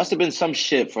getting. It must have been some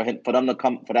shit for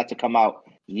that to come out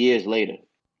years later.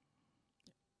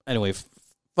 Anyway,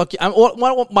 fuck you.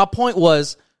 My point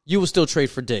was, you would still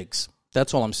trade for Diggs.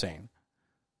 That's all I'm saying.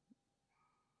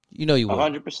 You know you would.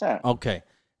 100%. Okay.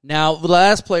 Now, the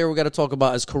last player we got to talk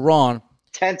about is Karan.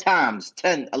 10 times,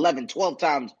 10, 11, 12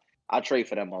 times, I'll trade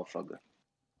for that motherfucker.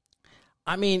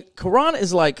 I mean, Karan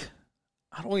is like,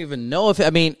 I don't even know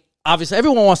obviously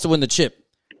everyone wants to win the chip.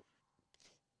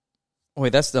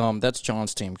 Wait, that's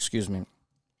John's team. Excuse me.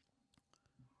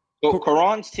 So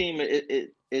Karan's team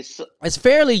it's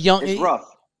fairly young. It's rough.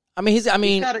 I mean, he's got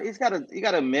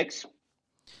a mix.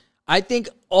 I think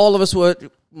all of us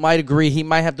might agree he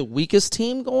might have the weakest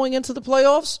team going into the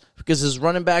playoffs because his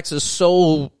running backs are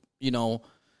so,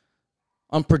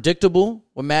 unpredictable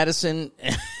with Madison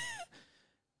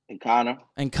and Connor.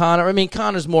 I mean,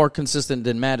 Connor's more consistent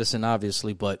than Madison,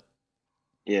 obviously, but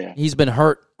yeah, he's been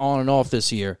hurt on and off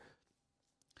this year.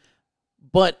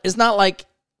 But it's not like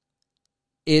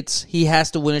he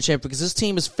has to win a championship because his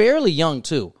team is fairly young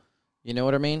too. You know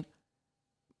what I mean?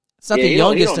 It's not the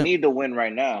youngest. He don't need to win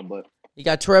right now, but he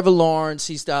got Trevor Lawrence.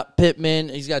 He's got Pittman.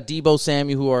 He's got Debo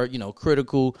Samuel, who are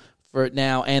critical for it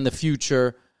now and the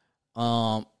future.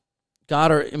 Goddard.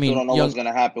 I mean, don't know what's going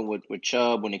to happen with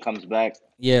Chubb when he comes back.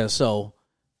 Yeah, so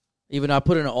even I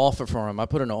put in an offer for him. I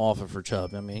put in an offer for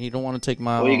Chubb. I mean, he don't want to take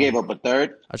my. Oh, you gave up a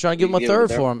third. I tried to give him a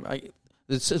third for him.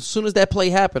 As soon as that play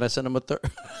happened, I sent him a third.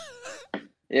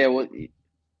 Yeah, well,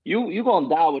 you gonna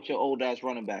die with your old ass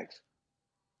running backs.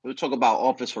 We'll talk about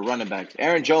offers for running backs.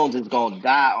 Aaron Jones is going to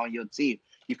die on your team.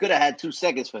 You could have had 2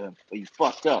 seconds for him, but you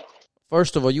fucked up.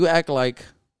 First of all, you act like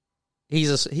he's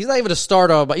not even a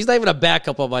starter, but he's not even a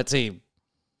backup on my team.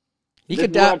 He This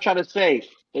could is what die. I'm trying to say.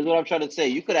 This is what I'm trying to say.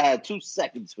 You could have had 2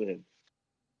 seconds for him.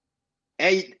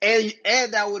 And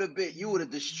that would have been, you would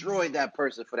have destroyed that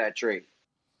person for that trade.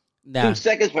 Nah, 2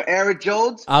 seconds for Aaron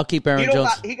Jones. I'll keep Aaron Jones.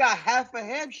 He got half a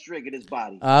hamstring in his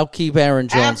body. I'll keep Aaron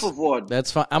Jones. Half of one.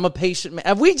 That's fine. I'm a patient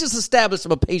man. We just established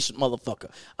I'm a patient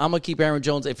motherfucker. I'm gonna keep Aaron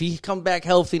Jones. If he comes back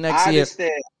healthy next year,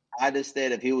 I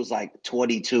understand if he was like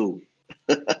 22.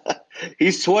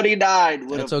 He's 29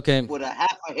 with That's okay. with a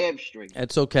half a hamstring.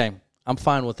 It's okay. I'm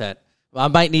fine with that. I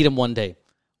might need him one day.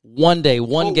 One game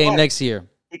what? next year.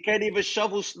 He can't even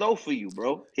shovel snow for you,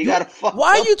 bro. He got to fuck.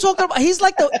 Why are you talking about? He's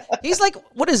like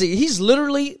what is he? He's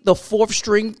literally the 4th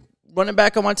string running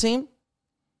back on my team.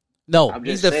 No,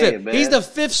 he's the 5th. Man. He's the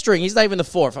 5th string. He's not even the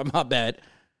 4th. I'm not bad.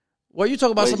 What are you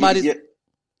talking about? Somebody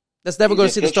that's never going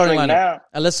to see the starting lineup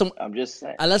I'm just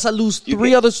saying. Unless I lose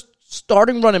 3 other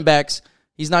starting running backs,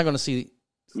 he's not going to see.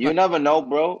 You never know,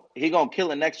 bro. He gonna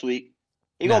kill it next week.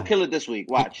 He gonna kill it this week.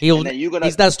 Watch.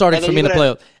 He's not starting for me in the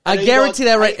playoffs. I guarantee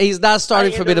that. Right? He's not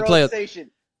starting for me in the playoffs.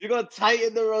 You're gonna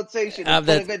tighten the rotation and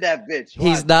put him in that bitch. Watch.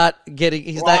 He's not getting.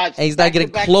 He's not getting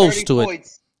close to it.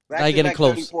 He's not getting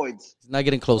close. He's not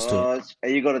getting close to it.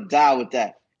 And you're gonna die with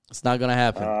that. It's not gonna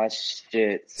happen. Oh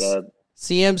shit, son.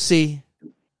 CMC.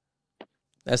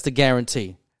 That's the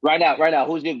guarantee. Right now.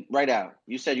 Who's your right now?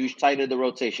 You said you tightened the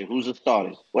rotation. Who's the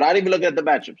starters? Without even looking at the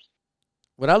matchups.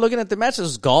 Without looking at the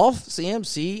matches, Golf,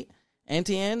 CMC,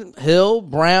 Etienne, Hill,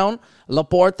 Brown,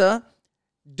 Laporta,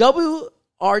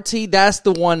 WRT. That's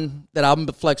the one that I'm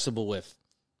flexible with.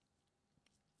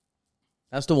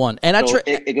 That's the one. And so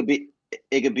it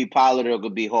could be Pollard or it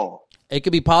could be Hall. It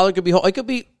could be Pollard. It could be Hall. It could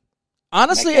be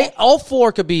honestly all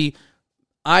 4 could be.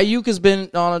 Ayuk has been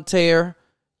on a tear.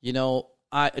 You know,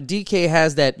 DK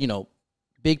has that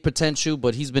big potential,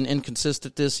 but he's been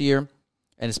inconsistent this year.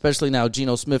 And especially now,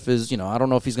 Geno Smith is, I don't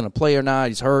know if he's going to play or not.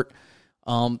 He's hurt.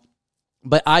 But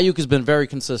Ayuk has been very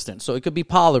consistent. So it could be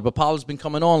Pollard, but Pollard's been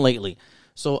coming on lately.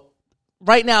 So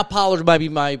right now, Pollard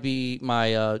might be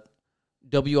my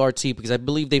WRT because I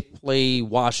believe they play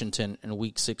Washington in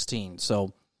Week 16.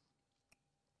 So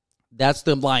that's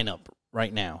the lineup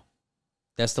right now.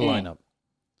 That's the lineup.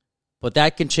 But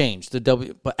that can change.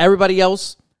 But everybody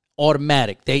else,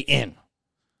 automatic. They in.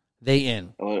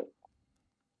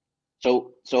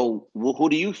 So who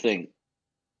do you think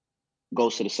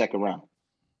goes to the second round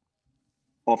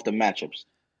off the matchups?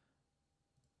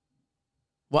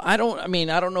 Well, I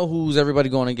don't know who's everybody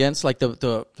going against, like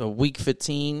the Week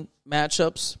 15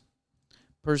 matchups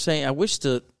per se. I wish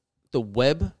the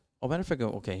web. Oh, matter of fact,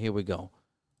 okay, here we go.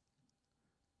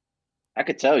 I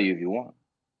could tell you if you want.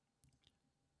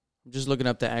 I'm just looking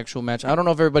up the actual match. I don't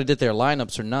know if everybody did their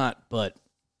lineups or not, but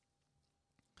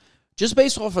just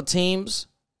based off of teams.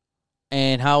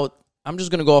 And how I'm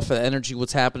just going to go off of the energy,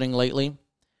 what's happening lately.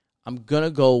 I'm going to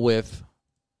go with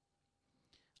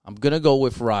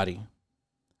Roddy.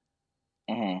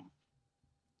 Mm-hmm.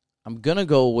 I'm going to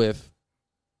go with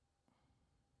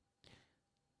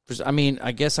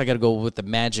I guess I got to go with the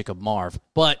magic of Marv.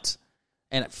 But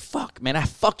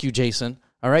fuck you, Jason.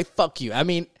 All right, fuck you. I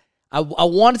mean, I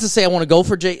wanted to say I want to go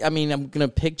for I'm going to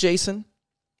pick Jason.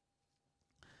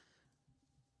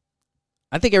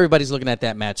 I think everybody's looking at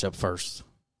that matchup first.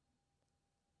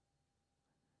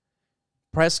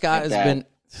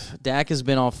 Dak has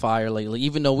been on fire lately,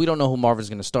 even though we don't know who Marvin's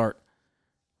going to start.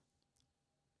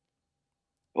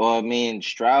 Well, I mean,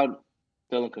 Stroud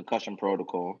still in concussion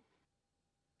protocol.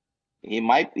 He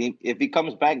might, if he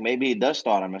comes back, maybe he does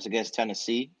start him. It's against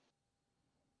Tennessee.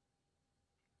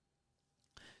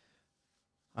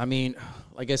 I mean,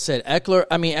 like I said,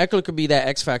 Eckler could be that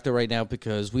X factor right now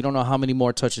because we don't know how many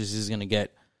more touches he's going to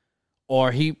get.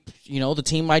 Or the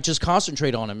team might just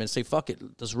concentrate on him and say, fuck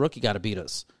it, this rookie got to beat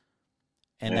us.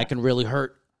 And that can really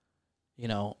hurt,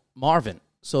 Marvin.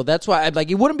 So that's why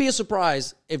it wouldn't be a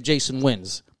surprise if Jason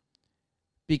wins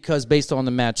because based on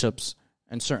the matchups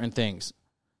and certain things.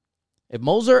 If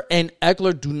Moser and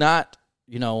Eckler do not,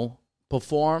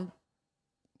 perform,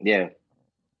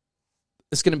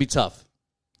 it's going to be tough.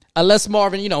 Unless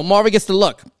Marvin gets the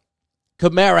luck.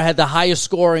 Kamara had the highest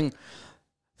scoring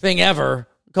thing ever.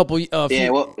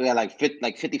 Like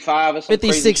 55 or something.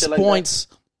 56 points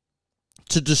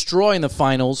to destroy in the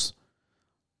finals.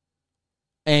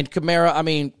 And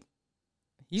Kamara,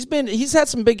 he's had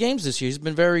some big games this year. He's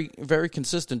been very, very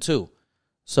consistent too.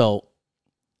 So,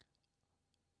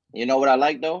 you know what I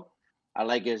like though? I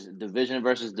like his division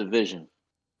versus division.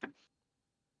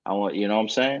 You know what I'm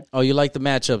saying? Oh, you like the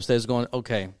matchups that's going,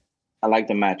 okay. I like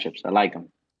the matchups. I like them.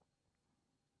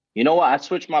 You know what? I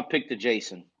switched my pick to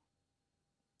Jason.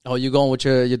 Oh, you going with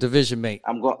your division mate?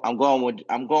 I'm going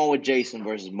with Jason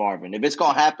versus Marvin. If it's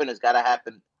gonna happen, it's gotta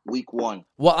happen week 1.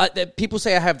 Well, people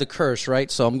say I have the curse,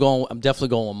 right? So I'm definitely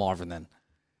going with Marvin then.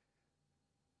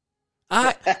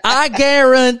 I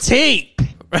guarantee.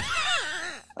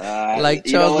 Like,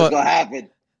 you know what's gonna happen?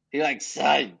 You're like,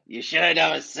 son, you should have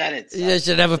never said it. Son. You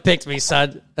should have never picked me,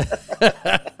 son.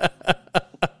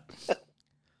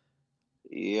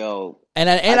 Yo. And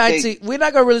at NIT, we're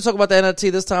not gonna really talk about the NIT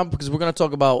this time because we're gonna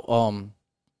talk about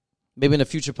maybe in a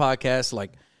future podcast,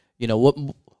 like, you know,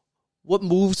 what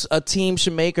moves a team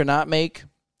should make or not make.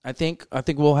 I think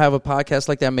we'll have a podcast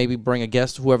like that. Maybe bring a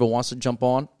guest, whoever wants to jump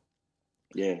on.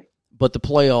 Yeah. But the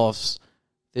playoffs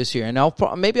this year, and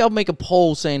maybe I'll make a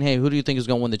poll saying, hey, who do you think is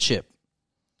gonna win the chip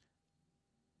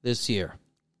this year?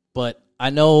 But I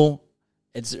know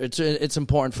it's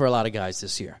important for a lot of guys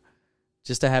this year,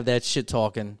 just to have that shit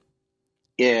talking.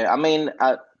 Yeah, I mean,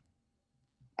 out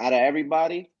of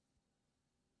everybody,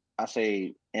 I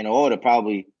say in order,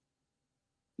 probably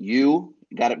you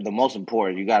got it. The most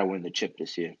important, you got to win the chip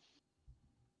this year.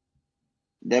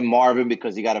 Then Marvin,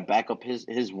 because he got to back up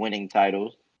his winning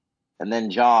titles, and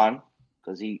then John,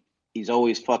 because he's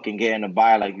always fucking getting a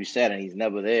bye, like you said, and he's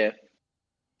never there.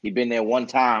 He's been there one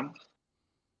time,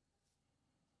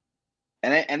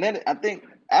 and then I think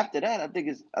after that, I think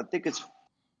it's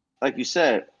like you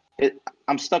said.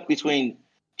 I'm stuck between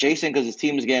Jason because his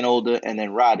team is getting older, and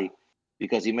then Roddy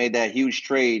because he made that huge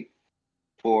trade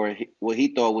for what he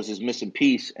thought was his missing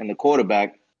piece and the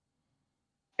quarterback.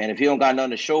 And if he don't got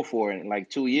nothing to show for it in like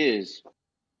 2 years,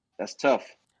 that's tough.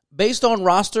 Based on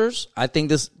rosters, I think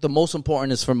the most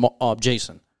important is for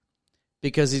Jason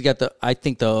because he's got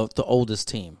the oldest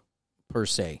team per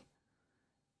se.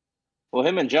 Well,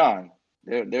 him and John,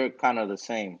 they're kind of the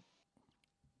same.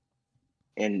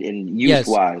 In youth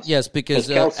wise, yes, because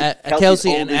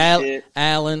Kelsey and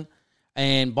Allen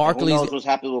and Barkley. Who knows what's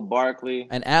happening with Barkley?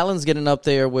 And Allen's getting up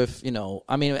there with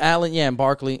Allen, and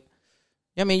Barkley.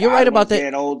 I mean, you're right about that.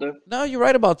 Getting older. No, you're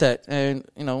right about that, and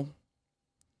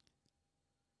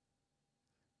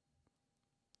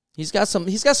he's got some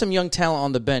young talent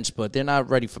on the bench, but they're not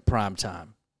ready for prime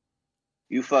time.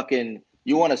 You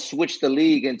want to switch the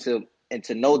league into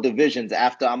no divisions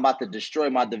after I'm about to destroy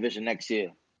my division next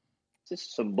year. This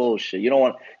is some bullshit. You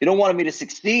don't want me to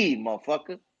succeed,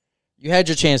 motherfucker. You had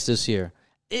your chance this year.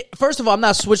 First of all, I'm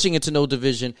not switching it to no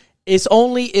division. It's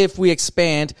only if we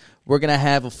expand. We're going to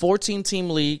have a 14-team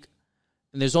league,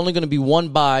 and there's only going to be one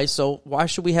bye, so why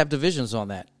should we have divisions on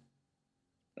that?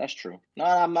 That's true. No,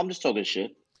 I'm just talking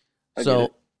shit.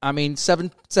 I mean,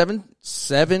 seven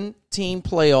team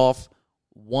playoff,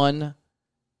 one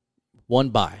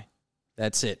bye.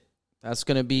 That's it. That's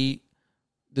going to be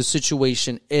the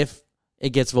situation if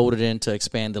it gets voted in to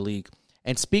expand the league.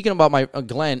 And speaking about my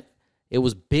Glenn, it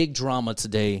was big drama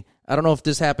today. I don't know if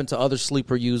this happened to other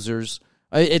sleeper users.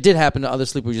 It did happen to other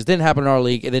sleeper users. It didn't happen in our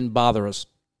league. It didn't bother us.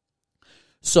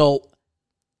 So,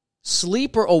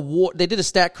 sleeper award, they did a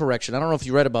stat correction. I don't know if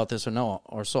you read about this or no.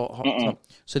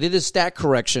 So they did a stat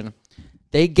correction.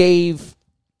 They gave,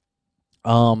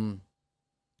 who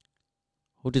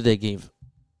did they give?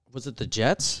 Was it the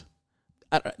Jets?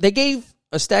 They gave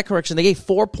a stat correction. They gave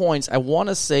 4 points, I want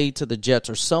to say, to the Jets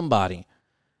or somebody.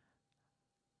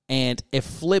 And it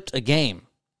flipped a game.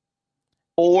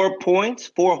 4 points?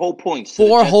 4 whole points.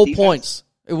 4 whole points.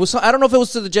 It was. I don't know if it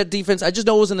was to the Jet defense. I just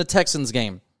know it was in the Texans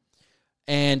game.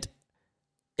 And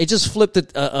it just flipped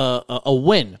a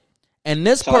win. And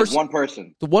this person. One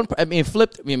person. It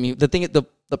flipped.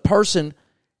 The person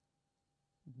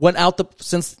went out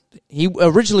since he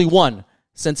originally won.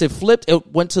 Since it flipped,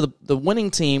 it went to the winning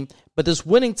team. But this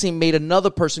winning team made another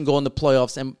person go in the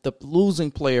playoffs, and the losing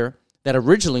player that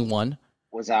originally won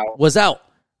was out.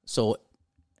 So,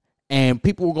 and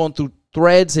people were going through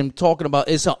threads and talking about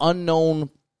it's an unknown.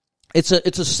 It's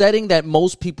a setting that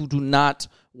most people do not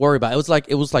worry about.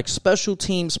 It was like special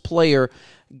teams player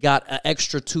got an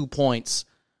extra 2 points,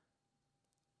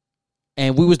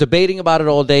 and we was debating about it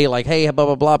all day. Like, hey, blah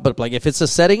blah blah. But like, if it's a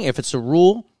setting, if it's a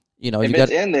rule, if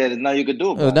it's in there, there's nothing you could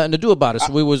do about it. Nothing to do about it.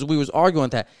 So we was arguing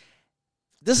that.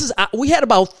 We had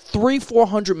about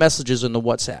 300-400 messages in the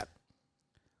WhatsApp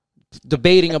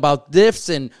debating about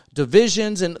diffs and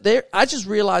divisions, and I just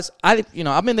realized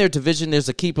I'm in their division. There's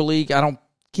a keeper league. I don't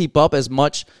keep up as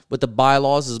much with the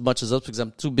bylaws as much as us because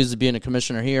I'm too busy being a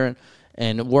commissioner here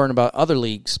and worrying about other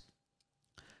leagues.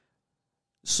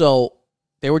 So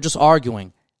they were just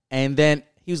arguing, and then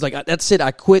he was like, "That's it. I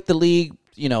quit the league,"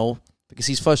 because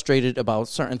he's frustrated about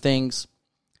certain things,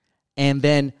 and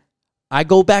then I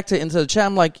go back into the chat.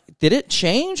 I'm like, did it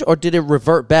change or did it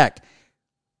revert back?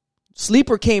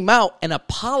 Sleeper came out and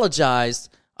apologized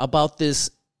about this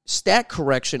stat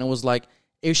correction and was like,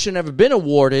 it should never been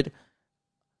awarded,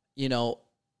 and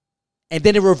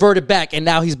then it reverted back, and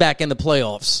now he's back in the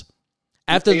playoffs.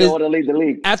 After he want to leave the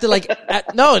league. After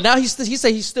now he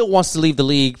said he still wants to leave the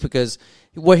league because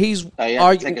what he's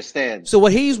arguing, take a stand. So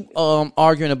what he's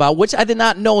arguing about, which I did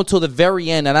not know until the very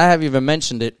end, and I haven't even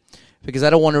mentioned it because I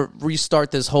don't want to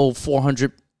restart this whole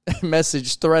 400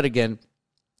 message thread again.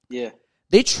 Yeah.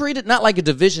 They treat it not like a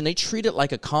division. They treat it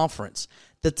like a conference.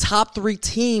 The top 3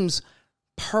 teams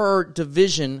per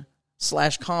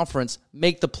division/conference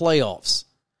make the playoffs.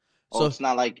 So it's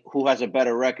not like who has a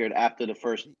better record after the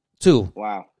first 2.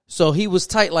 Wow. So he was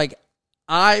tight. Like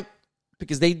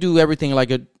because they do everything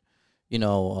like a,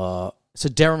 it's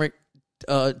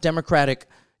a democratic,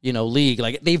 league.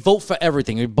 Like they vote for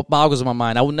everything. It boggles my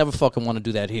mind. I would never fucking want to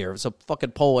do that here. It's a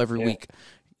fucking poll every week.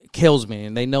 Kills me,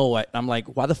 and they know it. I'm like,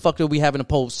 why the fuck are we having a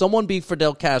poll? Someone be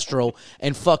Fidel Castro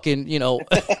and fucking,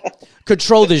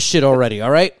 control this shit already,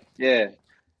 all right? Yeah.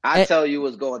 I tell you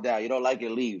what's going down. You don't like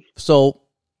it, leave. So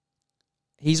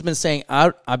he's been saying,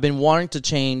 I've been wanting to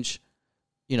change,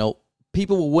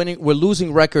 people we're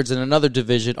losing records in another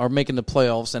division are making the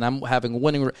playoffs, and I'm having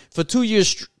winning for 2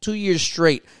 years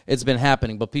straight. It's been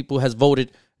happening, but people has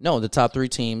voted no. The top 3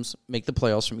 teams make the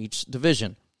playoffs from each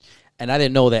division. And I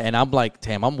didn't know that. And I'm like,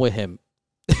 damn, I'm with him.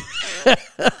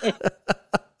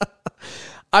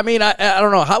 I mean, I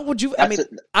don't know. How would you?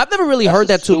 I've never really heard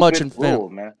that too much in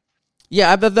film. Man.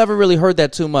 Yeah, I've never really heard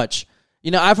that too much.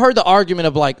 I've heard the argument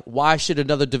of like, why should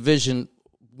another division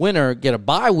winner get a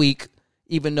bye week,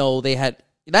 even though they had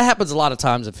that happens a lot of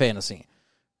times in fantasy.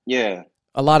 Yeah,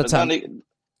 a lot of times.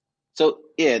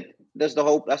 That's the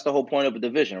whole point of a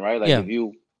division, right? Like if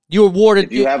you awarded.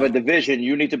 If you have a division,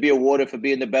 you need to be awarded for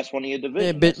being the best one in your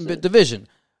division. Division.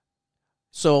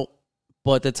 So,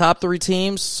 but the top 3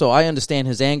 teams. So I understand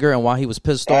his anger and why he was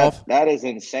pissed off. That is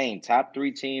insane. Top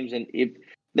 3 teams, and if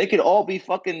they could all be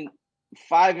fucking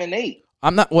 5-8.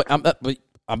 I'm gonna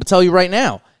tell you right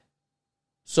now.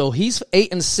 So he's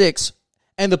 8-6,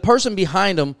 and the person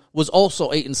behind him was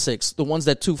also 8-6. The ones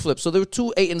that 2 flipped. So there were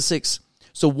 2 8-6.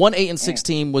 So one 8-6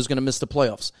 team was gonna miss the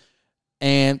playoffs,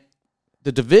 and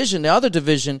the other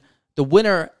division, the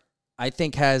winner, I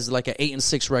think, has like an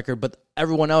 8-6 record, but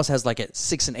everyone else has like a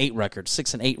 6-8 record.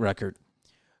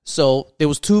 So there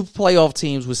was 2 playoff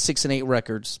teams with 6-8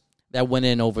 records that went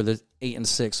in over the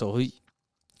 8-6. So he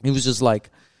was just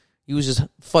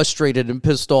frustrated and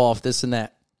pissed off, this and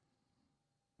that.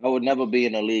 I would never be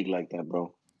in a league like that,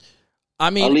 bro. I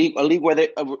mean, a league where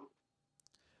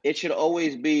it should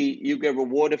always be you get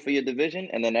rewarded for your division,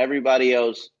 and then everybody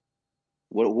else.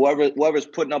 Whoever's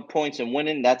putting up points and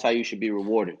winning, that's how you should be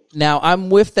rewarded. Now, I'm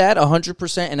with that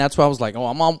 100%, and that's why I was like,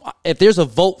 I'm on. If there's a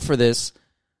vote for this,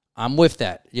 I'm with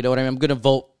that. You know what I mean? I'm going to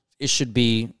vote. It should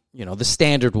be, the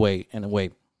standard way, in a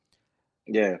way.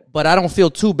 Yeah. But I don't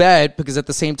feel too bad because at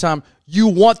the same time, you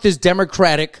want this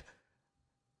democratic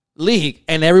league,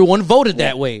 and everyone voted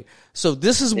that way. So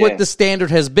this is what the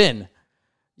standard has been.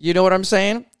 You know what I'm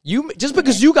saying? Just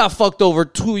because you got fucked over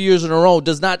 2 years in a row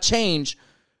does not change.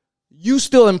 You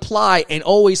still imply and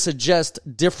always suggest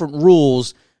different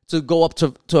rules to go up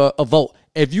to a vote.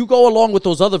 If you go along with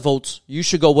those other votes, you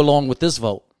should go along with this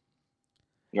vote.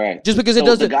 Right. Just because it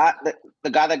doesn't. The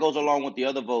guy that goes along with the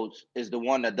other votes is the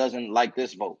one that doesn't like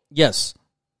this vote. Yes.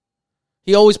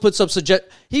 He always puts up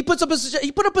He put up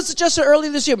a suggestion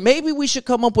earlier this year. Maybe we should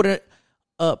come up with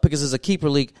because it's a keeper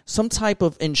league, some type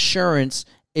of insurance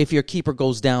if your keeper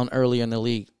goes down early in the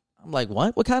league. I'm like,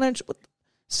 what? What kind of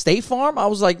State Farm? I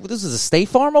was like, this is a State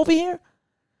Farm over here?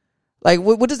 Like,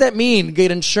 what does that mean,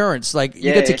 get insurance? Like, you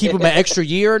get to keep them an extra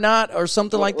year or not, or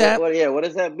something like that? What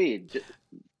does that mean?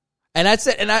 And I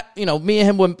said, me and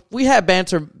him, when we had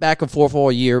banter back and forth all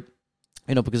year,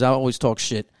 because I always talk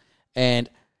shit. And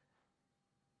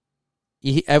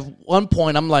at one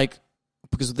point, I'm like,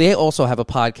 because they also have a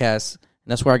podcast,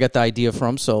 and that's where I got the idea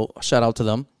from, so shout out to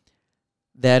them,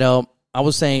 that I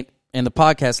was saying, in the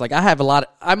podcast, like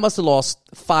I must have lost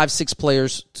 5-6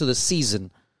 players to the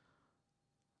season.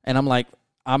 And I'm like,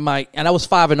 and I was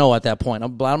 5-0 at that point.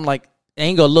 I'm like, it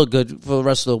ain't gonna look good for the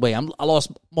rest of the way. I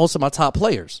lost most of my top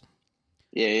players.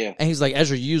 Yeah. And he's like,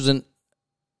 Ezra, you're using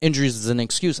injuries as an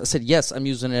excuse. I said, yes, I'm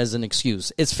using it as an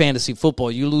excuse. It's fantasy football.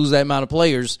 You lose that amount of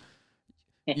players,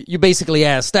 you basically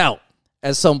assed out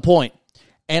at some point.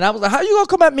 And I was like, how you going to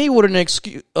come at me with an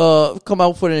excuse, come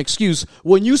out with an excuse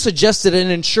when you suggested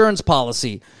an insurance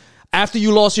policy after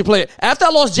you lost your player? After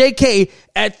I lost JK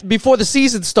before the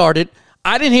season started,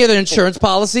 I didn't hear the insurance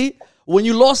policy. When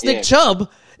you lost Nick Chubb,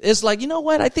 it's like, you know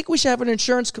what? I think we should have an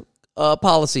insurance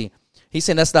policy. He's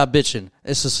saying that's not bitching.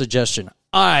 It's a suggestion.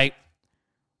 All right.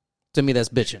 To me, that's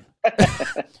bitching.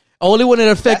 Only when it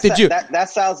affected you.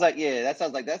 That sounds like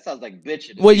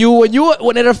bitching.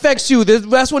 When it affects you,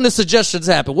 that's when the suggestions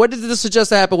happen. What did the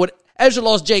suggestion happen when Ezra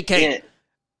lost JK?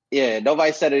 Yeah,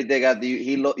 nobody said anything after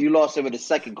you lost him in the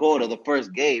second quarter, the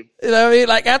first game. You know what I mean?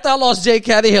 Like, after I lost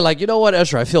JK, I didn't hear, like, you know what,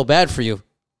 Ezra, I feel bad for you.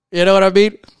 You know what I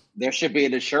mean? There should be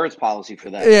an insurance policy for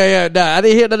that. Yeah, nah, I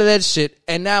didn't hear none of that shit.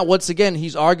 And now, once again,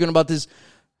 he's arguing about this.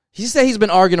 He said he's been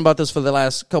arguing about this for the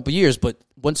last couple years, but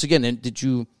once again, did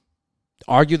you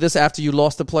argue this after you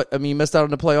missed out on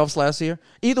the playoffs last year?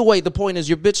 Either way, the point is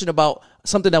you're bitching about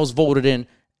something that was voted in,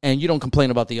 and you don't complain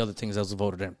about the other things that was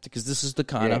voted in, because this is the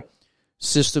kind of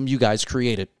system you guys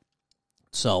created.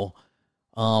 So,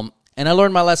 and I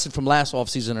learned my lesson from last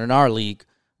offseason in our league,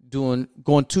 I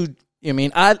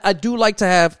do like to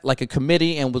have like a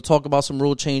committee, and we'll talk about some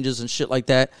rule changes and shit like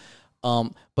that.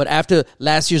 But after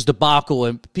last year's debacle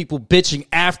and people bitching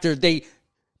after they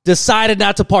decided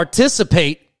not to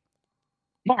participate,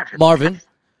 Marvin,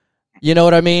 you know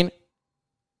what I mean?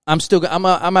 I'm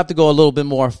gonna have to go a little bit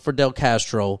more for Del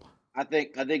Castro. I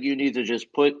think you need to just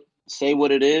say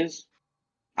what it is.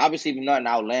 Obviously, nothing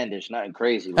outlandish, nothing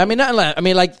crazy.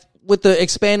 Like with the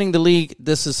expanding the league,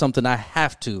 this is something I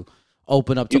have to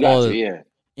open up to all.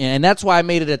 And that's why I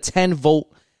made it a 10-vote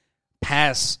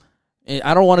pass.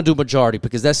 I don't want to do majority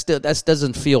because that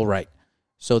doesn't feel right.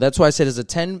 So that's why I said it's a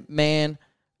 10-man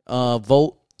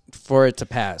vote for it to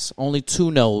pass. Only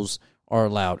 2 no's are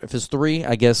allowed. If it's 3,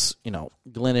 I guess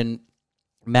Glenn and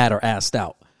Matt are asked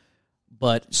out.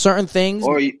 But certain things,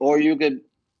 or you could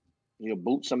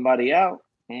boot somebody out.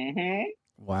 Mm-hmm.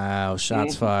 Wow,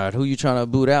 shots fired. Who you trying to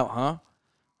boot out, huh?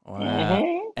 Wow.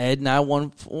 Mm-hmm. Ed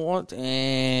 914.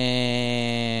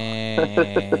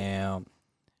 Damn.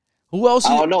 Who else?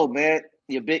 I don't know, man.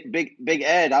 Your big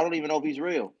Ed. I don't even know if he's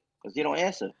real because he don't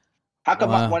answer. How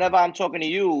come whenever I'm talking to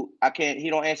you, he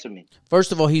don't answer me?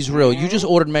 First of all, he's real. You just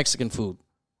ordered Mexican food,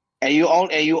 and you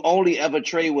only ever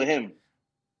trade with him.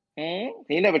 He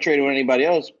never traded with anybody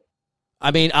else.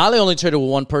 I mean, Ali only traded with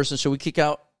one person. Should we kick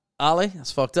out Ali?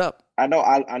 That's fucked up. I know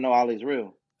Ali's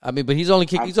real. I mean, but he's only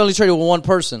traded with one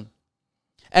person.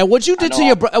 And what you did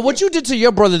to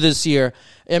your brother this year,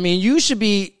 I mean, you should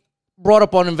be brought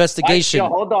up on investigation.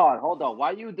 Hold on.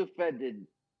 Why you defended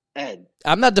Ed?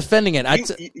 I'm not defending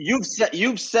it. You've said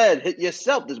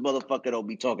yourself this motherfucker don't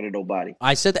be talking to nobody.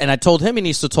 I said that, and I told him he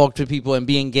needs to talk to people and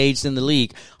be engaged in the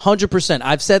league. 100%.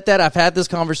 I've said that. I've had this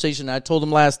conversation. I told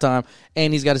him last time,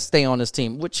 and he's got to stay on this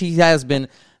team, which he has been.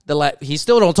 He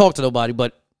still don't talk to nobody,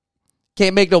 but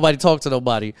can't make nobody talk to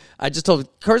nobody. I just told him,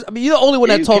 Curse. I mean, you're the only one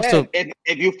that talks to him.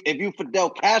 If you Fidel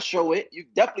Castro it, you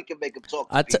definitely can make him talk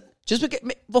to people.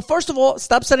 Well, first of all,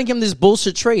 stop sending him these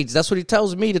bullshit trades. That's what he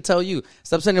tells me to tell you.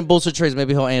 Stop sending him bullshit trades.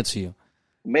 Maybe he'll answer you.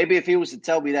 Maybe if he was to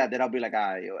tell me that, then I'll be like, all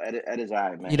right, Ed is all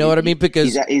right, man. You know what I mean?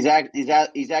 Because he's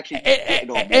actually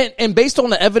and based on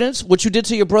the evidence, what you did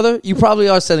to your brother, you probably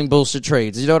are sending bullshit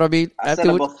trades. You know what I mean? I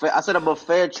said him a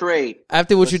fair trade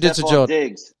after what you did to Jordan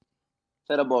Diggs.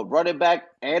 Set him a running back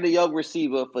and a young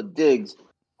receiver for Diggs,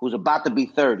 who's about to be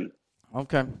 30.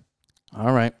 Okay.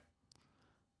 All right.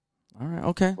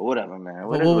 Okay. Whatever, man.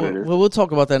 We'll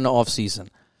talk about that in the offseason.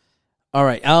 All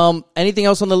right. Anything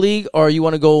else on the league, or you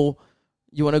want to go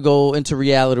into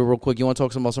reality real quick? You want to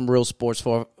talk about some real sports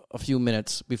for a few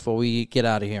minutes before we get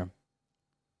out of here?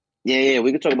 Yeah.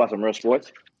 We can talk about some real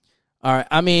sports. All right.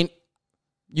 I mean,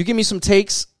 you give me some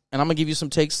takes, and I'm gonna give you some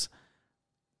takes.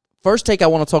 First take I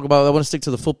want to talk about, I want to stick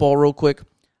to the football real quick.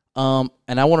 And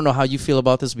I want to know how you feel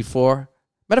about this before.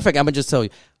 Matter of fact, I'm going to just tell you.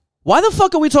 Why the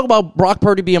fuck are we talking about Brock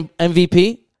Purdy being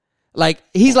MVP? Like,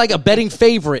 he's like a betting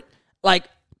favorite. Like,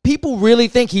 people really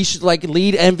think he should like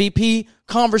lead MVP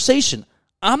conversation.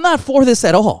 I'm not for this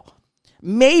at all.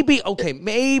 Maybe.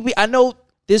 I know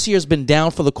this year's been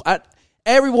down for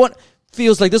everyone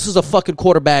feels like this is a fucking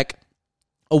quarterback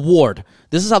award.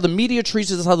 This is how the media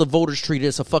treats it. This is how the voters treat it.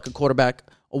 It's a fucking quarterback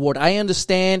award. I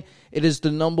understand it is the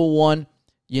number one,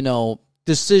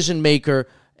 decision maker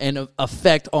and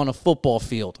effect on a football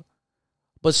field.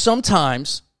 But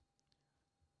sometimes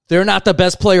they're not the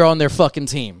best player on their fucking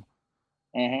team.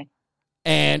 Mm-hmm.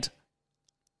 And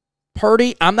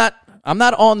Purdy, I'm not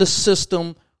on the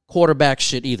system quarterback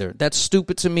shit either. That's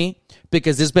stupid to me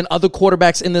because there's been other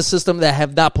quarterbacks in this system that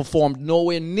have not performed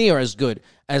nowhere near as good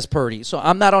as Purdy. So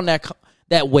I'm not on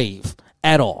that wave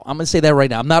at all. I'm going to say that right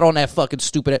now. I'm not on that fucking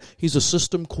stupid. He's a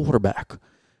system quarterback.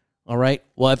 All right?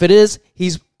 Well, if it is,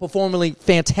 he's performing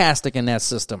fantastic in that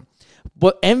system.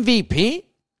 But MVP?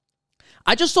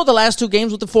 I just saw the last 2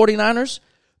 games with the 49ers.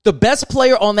 The best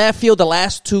player on that field the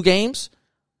last 2 games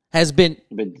has been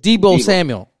Deebo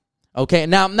Samuel. Okay?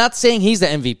 Now, I'm not saying he's the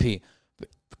MVP.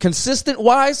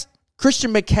 Consistent-wise,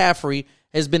 Christian McCaffrey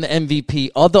has been the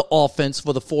MVP of the offense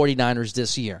for the 49ers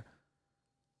this year.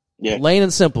 Yeah. Plain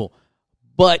and simple.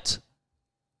 But,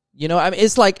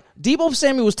 it's like Deebo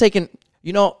Samuel was taking,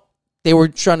 they were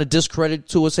trying to discredit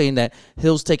Tua, saying that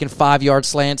Hill's taking 5-yard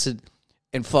slants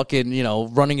and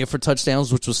fucking, running it for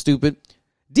touchdowns, which was stupid.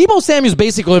 Deebo Samuel's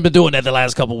basically been doing that the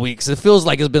last couple of weeks. It feels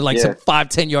like it's been like some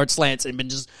 5-10-yard slants and been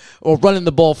or running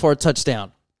the ball for a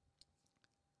touchdown.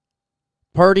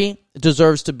 Purdy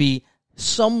deserves to be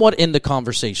somewhat in the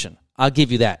conversation. I'll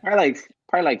give you that. Probably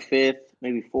like fifth,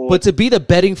 maybe fourth. But to be the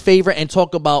betting favorite and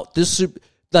talk about this,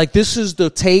 like this is the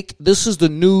take, this is the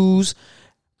news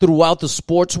throughout the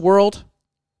sports world,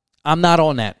 I'm not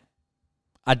on that.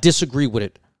 I disagree with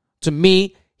it. To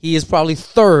me, he is probably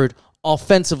third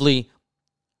offensively,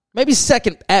 maybe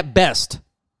second at best,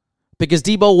 because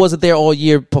Deebo wasn't there all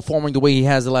year performing the way he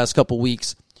has the last couple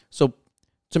weeks. So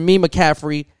to me,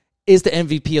 McCaffrey is the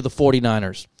MVP of the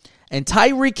 49ers. And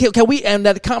Tyreek Hill, and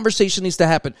that conversation needs to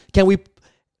happen.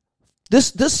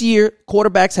 This year,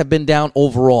 quarterbacks have been down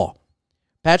overall.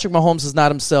 Patrick Mahomes is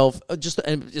not himself.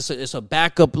 It's a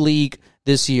backup league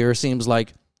this year, it seems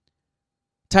like.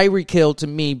 Tyreek Hill, to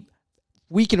me,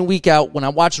 week in and week out, when I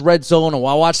watch Red Zone or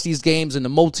I watch these games in the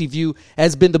multi-view,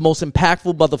 has been the most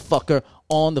impactful motherfucker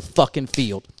on the fucking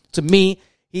field. To me,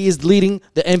 he is leading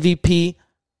the MVP.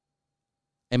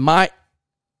 In my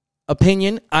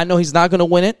opinion, I know he's not going to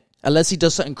win it unless he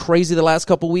does something crazy the last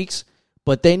couple weeks,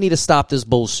 but they need to stop this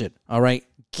bullshit, all right?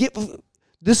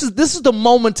 This is the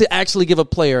moment to actually give a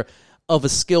player of a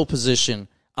skill position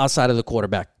outside of the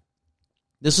quarterback.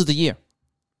 This is the year.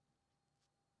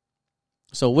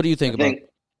 So what do you think about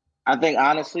it? I think,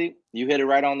 honestly, you hit it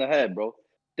right on the head, bro.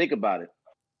 Think about it.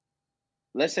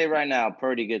 Let's say right now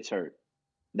Purdy gets hurt.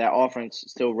 That offense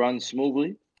still runs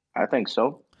smoothly? I think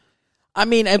so. I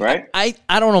mean, right?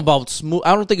 I don't know about smooth.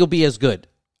 I don't think it'll be as good.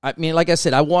 I mean, like I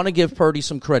said, I want to give Purdy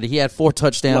some credit. He had 4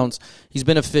 touchdowns. He's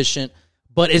been efficient.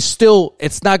 But it's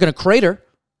not going to crater.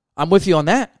 I'm with you on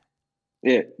that.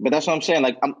 Yeah, but that's what I'm saying.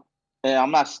 Like,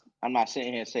 I'm not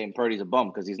sitting here saying Purdy's a bum,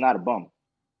 because he's not a bum.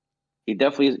 He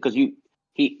definitely is, because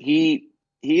he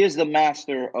is the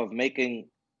master of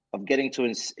getting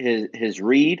to his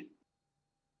read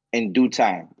in due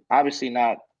time. Obviously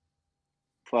not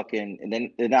fucking, and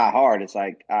then they're not hard. It's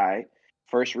like, all right,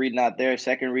 first read not there,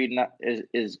 second read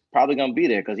is probably gonna be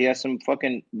there because he has some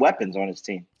fucking weapons on his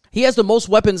team. He has the most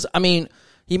weapons. I mean,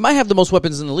 he might have the most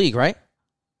weapons in the league, right?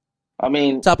 I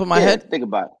mean, top of my head. Think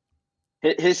about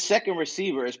it. His second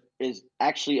receiver is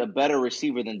actually a better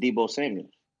receiver than Deebo Samuel.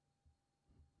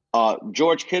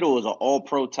 George Kittle is an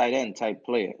all-pro tight end type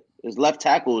player. His left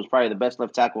tackle is probably the best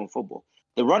left tackle in football.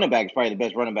 The running back is probably the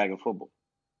best running back in football.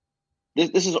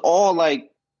 This is all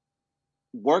like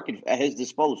working at his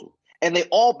disposal. And they've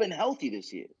all been healthy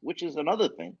this year, which is another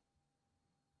thing.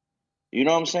 You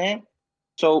know what I'm saying?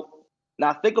 So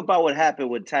now think about what happened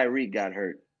when Tyreek got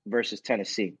hurt versus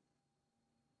Tennessee.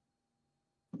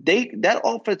 That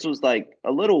offense was like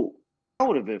a little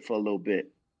out of it for a little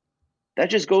bit. That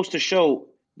just goes to show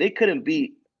they couldn't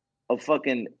beat a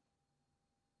fucking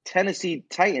Tennessee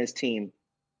Titans team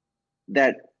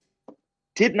that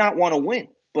did not want to win.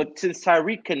 But since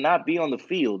Tyreek could not be on the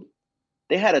field,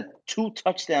 they had a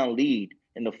 2-touchdown lead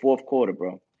in the fourth quarter,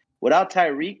 bro. Without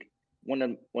Tyreek,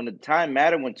 when the time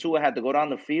mattered, when Tua had to go down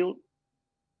the field,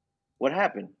 what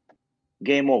happened?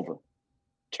 Game over.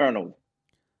 Turnover.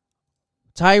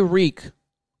 Tyreek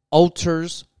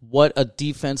alters what a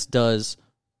defense does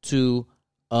to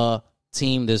a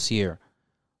team this year.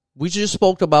 We just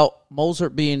spoke about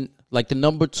Mostert being like the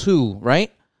number 2,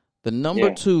 right? The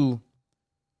number 2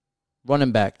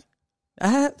 running back.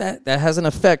 That has an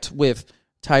effect with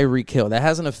Tyreek Hill. That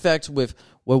has an effect with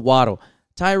Waddle.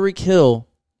 Tyreek Hill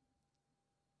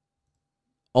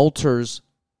alters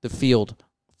the field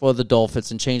for the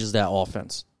Dolphins and changes that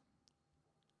offense.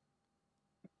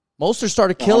 Mostert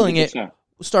started killing 100%.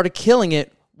 Started killing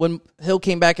it when Hill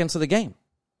came back into the game.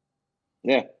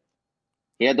 Yeah.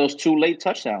 He had those 2 late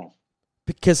touchdowns.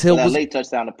 Because Hill was late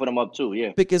touchdown to put him up too,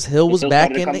 yeah. Because Hill was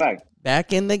back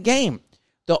in the game.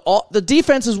 The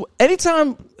defense is,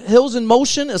 anytime Hill's in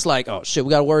motion, it's like, oh shit,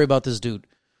 we got to worry about this dude.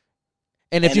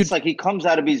 And it's like he comes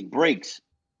out of these breaks,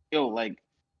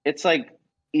 it's like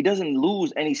he doesn't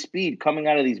lose any speed coming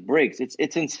out of these breaks.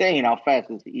 It's insane how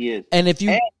fast he is. And if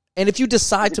you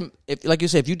decide to, like you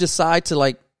said, if you decide to,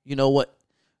 like, you know what,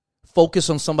 focus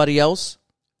on somebody else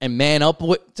and man up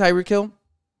with Tyreek Hill,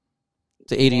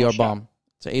 it's an 80-yard bomb.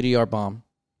 It's an 80-yard bomb.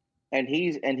 And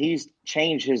he's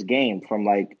changed his game from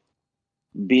like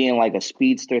being like a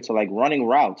speedster to like running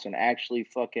routes and actually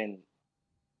fucking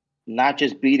not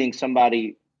just beating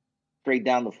somebody straight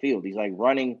down the field. He's like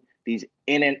running these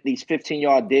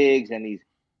 15-yard digs and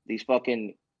these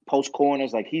fucking post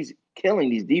corners. Like, he's killing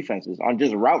these defenses on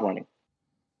just route running.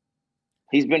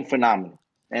 He's been phenomenal.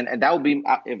 And that would be,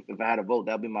 if I had a vote,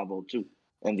 that would be my vote too,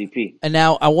 MVP. And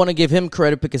now I want to give him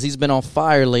credit because he's been on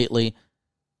fire lately.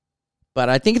 But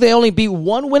I think they only beat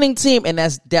one winning team, and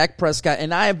that's Dak Prescott.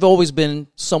 And I have always been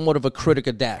somewhat of a critic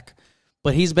of Dak.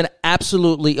 But he's been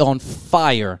absolutely on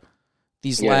fire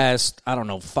these last,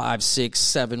 5, 6,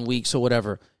 7 weeks or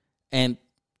whatever. And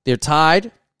they're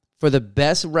tied for the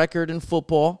best record in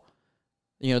football.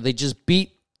 You know, they just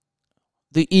beat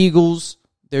the Eagles,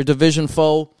 their division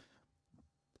foe,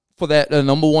 for that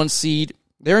number 1 seed.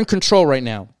 They're in control right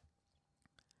now.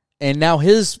 And now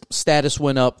his status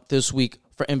went up this week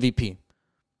for MVP.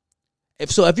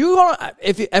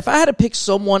 If I had to pick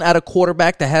someone out of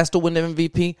quarterback that has to win the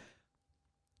MVP,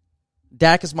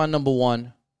 Dak is my number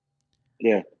 1.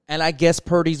 Yeah. And I guess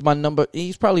Purdy's my number.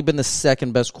 He's probably been the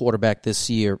second best quarterback this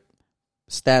year,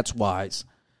 stats wise.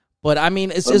 But I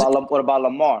mean, what about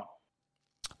Lamar?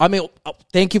 I mean,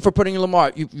 thank you for putting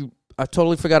Lamar. I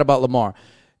totally forgot about Lamar.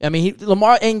 I mean,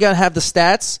 Lamar ain't gonna have the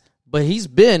stats, but he's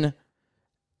been.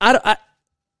 You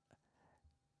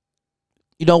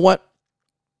know what?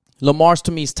 Lamar's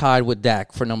to me is tied with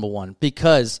Dak for number 1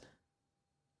 because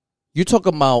you talk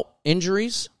about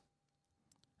injuries.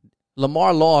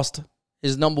 Lamar lost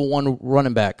his number 1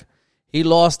 running back. He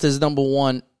lost his number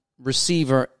 1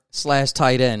 receiver /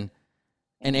 tight end,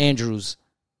 and Andrews.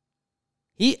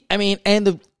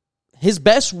 His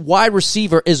best wide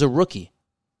receiver is a rookie.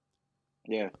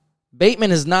 Yeah.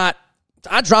 Bateman is not.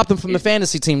 I dropped him from the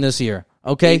fantasy team this year.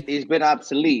 Okay. He's been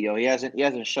obsolete, yo. He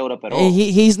hasn't showed up at all.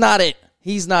 He's not it.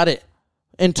 He's not it.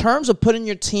 In terms of putting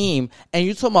your team, and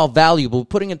you're talking about valuable,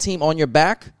 putting a team on your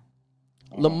back,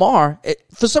 Lamar,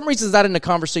 for some reason, is not in the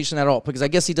conversation at all because I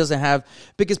guess he doesn't have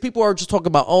 – because people are just talking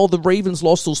about, the Ravens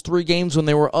lost those 3 games when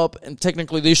they were up, and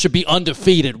technically they should be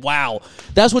undefeated. Wow.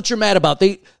 That's what you're mad about.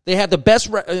 They had the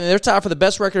best – they're tied for the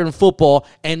best record in football,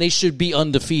 and they should be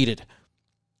undefeated.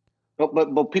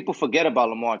 But people forget about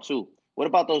Lamar, too. What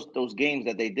about those games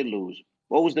that they did lose?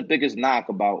 What was the biggest knock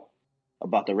about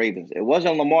the Ravens? It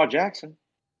wasn't Lamar Jackson.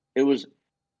 It was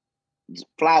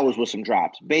Flowers with some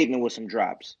drops, Bateman with some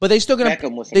drops. But they still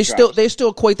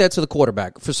equate that to the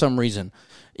quarterback for some reason.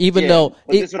 But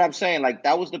that's what I'm saying. Like,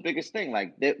 that was the biggest thing.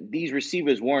 Like, these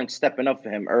receivers weren't stepping up for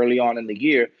him early on in the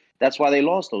year. That's why they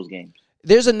lost those games.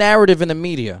 There's a narrative in the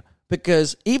media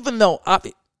because even though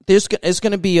it's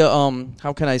going to be a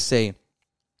how can I say,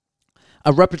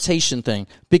 a reputation thing,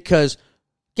 because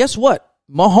guess what?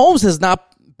 Mahomes has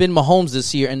not been Mahomes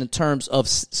this year in the terms of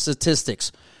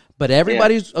statistics, but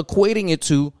everybody's equating it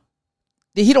to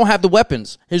he don't have the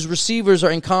weapons. His receivers are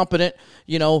incompetent.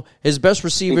 You know, his best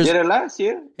receivers. He did it last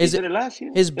year.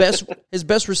 His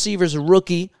best receivers are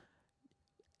rookie,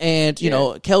 and you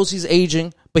know Kelsey's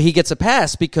aging, but he gets a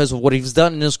pass because of what he's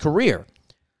done in his career,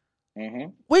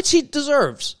 which he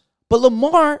deserves. But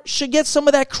Lamar should get some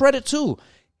of that credit too.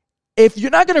 If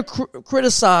you're not going to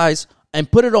criticize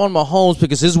and put it on Mahomes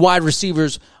because his wide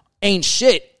receivers ain't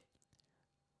shit,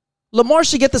 Lamar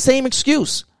should get the same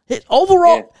excuse.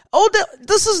 Overall, Odell,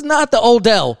 this is not the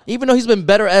Odell, even though he's been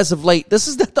better as of late. This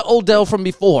is not the Odell from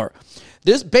before.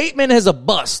 This Bateman is a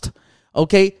bust,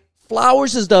 okay?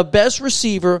 Flowers is the best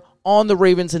receiver on the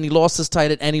Ravens, and he lost his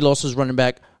tight end and he lost his running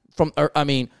back from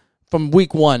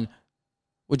week 1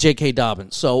 with J.K.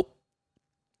 Dobbins. So,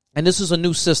 and this is a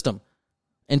new system.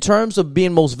 In terms of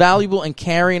being most valuable and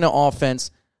carrying an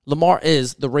offense, Lamar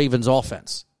is the Ravens'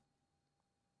 offense.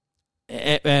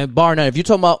 And bar none, if you're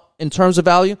talking about in terms of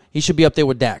value, he should be up there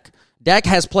with Dak. Dak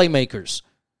has playmakers.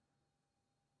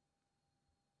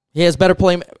 He has better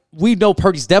play. We know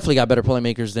Purdy's definitely got better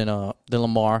playmakers than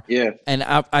Lamar. Yeah. And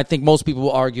I think most people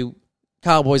will argue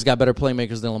Cowboys got better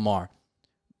playmakers than Lamar.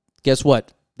 Guess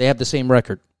what? They have the same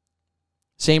record.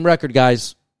 Same record,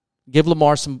 guys. Give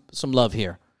Lamar some love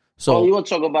here. So you want to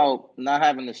talk about not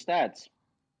having the stats?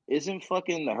 Isn't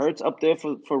fucking the Hurts up there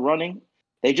for running?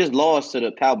 They just lost to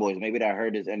the Cowboys. Maybe that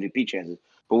hurt his MVP chances.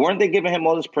 But weren't they giving him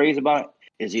all this praise about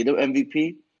is he the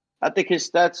MVP? I think his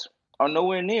stats are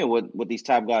nowhere near what these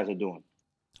top guys are doing.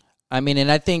 I mean,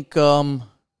 and I think Hurts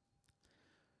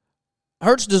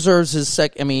deserves his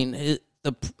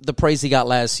the praise he got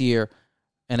last year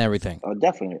and everything. Oh,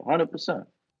 definitely, 100%.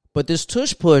 But this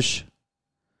tush push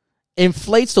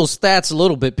inflates those stats a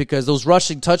little bit because those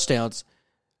rushing touchdowns.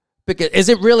 Because is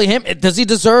it really him? Does he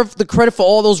deserve the credit for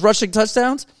all those rushing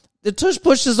touchdowns? The tush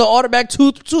push is an automatic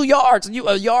 2 yards, and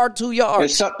a yard, 2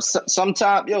 yards.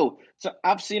 Sometimes,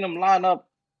 I've seen him line up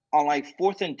on like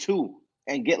 4th and 2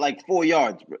 and get like 4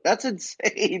 yards. Bro. That's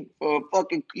insane for a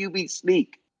fucking QB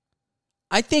sneak.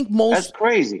 I think That's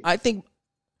crazy. I think,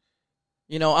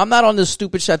 I'm not on this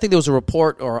stupid shit. I think there was a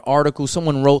report or an article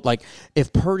someone wrote, like,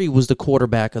 if Purdy was the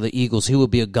quarterback of the Eagles, he would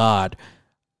be a god.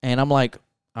 And I'm like,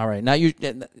 all right, now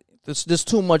there's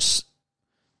too much,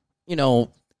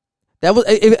 that was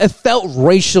it felt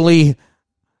racially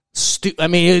stupid. I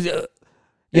mean,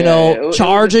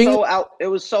 charging. It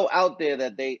was so out there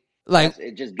that they. Like,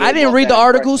 it just I didn't read the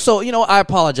article, so, I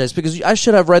apologize because I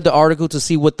should have read the article to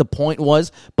see what the point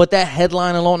was. But that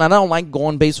headline alone, and I don't like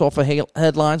going based off of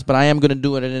headlines, but I am going to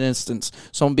do it in an instance,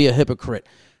 so I'm going to be a hypocrite.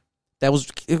 It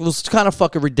was kind of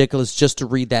fucking ridiculous just to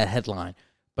read that headline.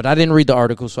 But I didn't read the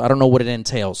article, so I don't know what it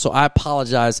entails. So I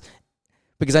apologize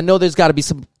because I know there's got to be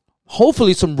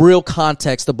hopefully some real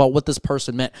context about what this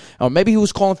person meant. Or maybe he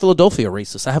was calling Philadelphia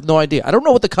racist. I have no idea. I don't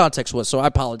know what the context was, so I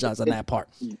apologize on that part.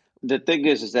 The thing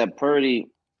is that Purdy,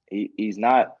 he's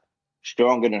not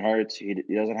stronger than Hurts. He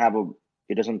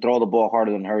doesn't throw the ball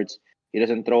harder than Hurts. He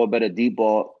doesn't throw a better deep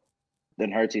ball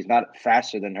than Hurts. He's not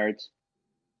faster than Hurts.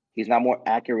 He's not more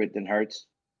accurate than Hurts.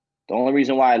 The only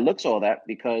reason why it looks all that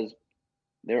because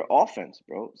their offense,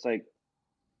 bro. It's like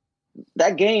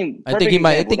that game. I think he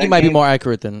might be more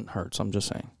accurate than Hurts. I'm just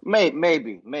saying.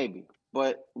 Maybe.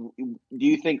 But do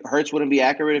you think Hurts wouldn't be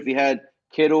accurate if he had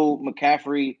Kittle,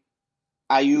 McCaffrey,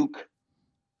 Ayuk,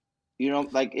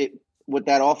 with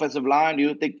that offensive line? Do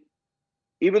you think,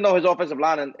 even though his offensive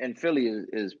line in Philly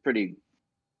is pretty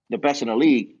the best in the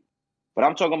league, but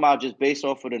I'm talking about just based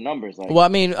off of the numbers. Like, well, I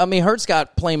mean, Hurts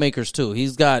got playmakers too.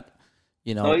 He's got,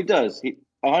 No, he does.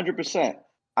 100%.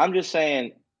 I'm just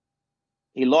saying,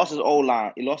 he lost his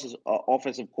O-line. He lost his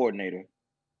offensive coordinator.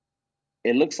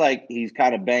 It looks like he's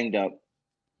kind of banged up.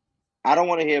 I don't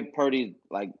want to hear Purdy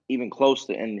even close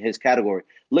to in his category.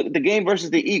 Look, the game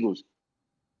versus the Eagles.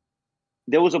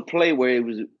 There was a play where he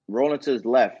was rolling to his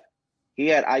left. He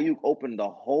had Ayuk open the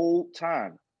whole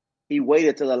time. He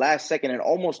waited till the last second and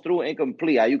almost threw it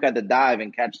incomplete. Ayuk had to dive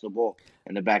and catch the ball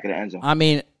in the back of the end zone. I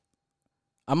mean,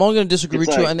 I'm only going to disagree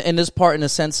with you in this part in the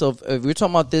sense of if we're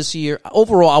talking about this year,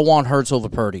 overall, I want Hurts over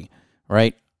Purdy,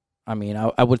 right? I mean,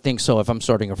 I would think so if I'm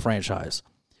starting a franchise.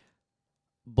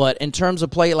 But in terms of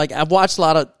play, I've watched a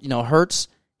lot of, Hurts.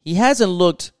 He hasn't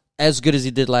looked as good as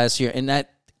he did last year. And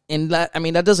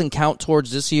that doesn't count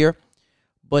towards this year.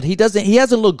 But he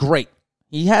hasn't looked great.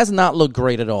 He has not looked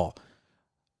great at all.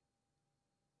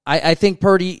 I think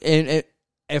Purdy, and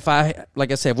if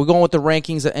we're going with the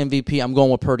rankings of MVP, I'm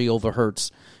going with Purdy over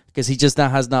Hurts because he just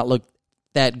has not looked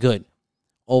that good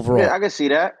overall. Yeah, I can see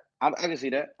that. I can see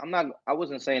that. I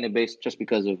wasn't saying it based just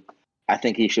because of I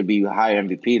think he should be higher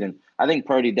MVP than. I think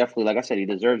Purdy definitely, like I said, he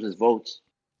deserves his votes.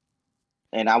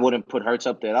 And I wouldn't put Hurts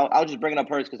up there. I'll just bring up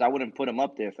Hurts because I wouldn't put him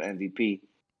up there for MVP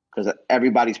because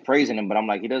everybody's praising him. But I'm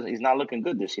like, he's not looking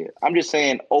good this year. I'm just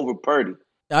saying over Purdy,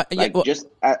 just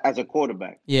as a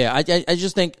quarterback. Yeah, I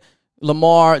just think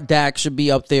Lamar, Dak should be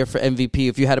up there for MVP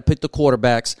if you had to pick the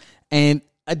quarterbacks. And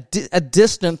a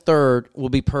distant third will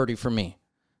be Purdy for me.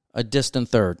 A distant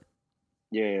third.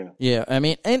 Yeah. Yeah, I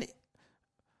mean,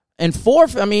 and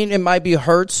fourth, it might be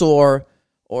Hurts or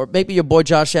maybe your boy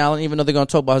Josh Allen, even though they're going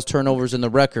to talk about his turnovers in the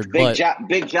record. Big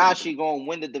Josh, he going to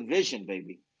win the division,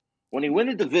 baby. When he win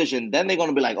the division, then they're going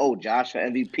to be like, oh, Josh for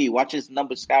MVP. Watch his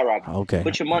numbers skyrocket. Okay.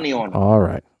 Put your money on him. All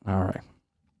right.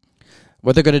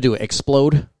 What they're going to do,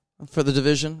 explode for the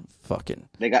division? Fucking.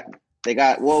 They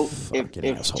got well, if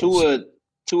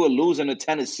Tua losing to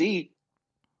Tennessee,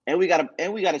 and we got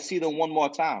to see them one more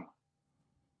time.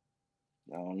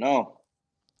 I don't know.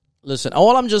 Listen,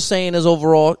 all I'm just saying is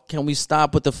overall, can we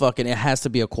stop with the fucking? It has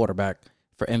to be a quarterback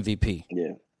for MVP.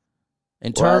 Yeah.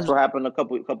 That's what happened a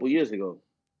couple years ago.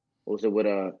 What was it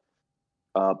with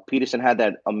Peterson had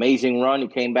that amazing run? He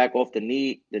came back off the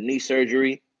knee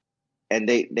surgery, and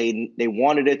they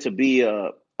wanted it to be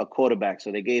a quarterback,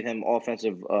 so they gave him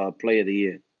offensive player of the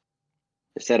year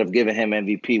instead of giving him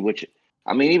MVP. Which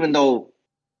even though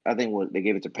I think they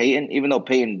gave it to Peyton, even though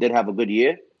Peyton did have a good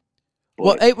year.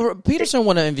 Well, Peterson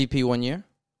won an MVP one year.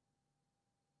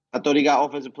 I thought he got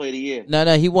Offensive Player of the Year.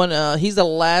 No, he won. He's the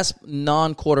last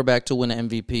non-quarterback to win an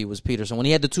MVP. Was Peterson when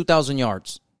he had the 2,000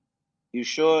 yards? You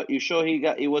sure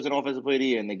he was an Offensive Player of the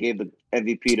Year and they gave the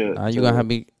MVP to? You gonna have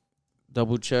me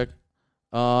double check.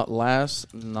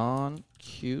 Last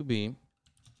non-QB.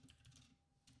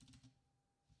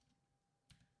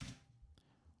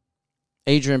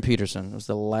 Adrian Peterson was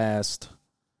the last.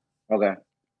 Okay.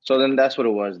 So then that's what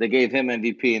it was. They gave him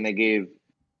MVP and they gave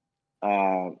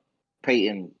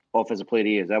Peyton Offensive Player of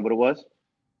the Year. Is that what it was?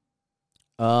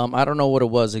 I don't know what it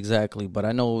was exactly, but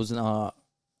I know it was.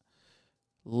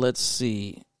 Let's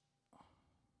see.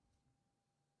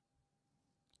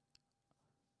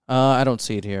 I don't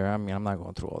see it here. I mean, I'm not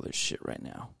going through all this shit right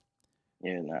now.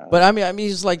 Yeah, nah. But I mean,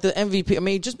 it's like the MVP. I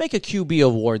mean, just make a QB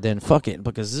award then. Fuck it,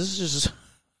 because this is just.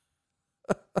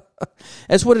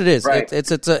 That's what it is. Right.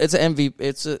 It's an MVP.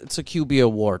 It's a QB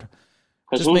award.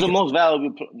 Because who's the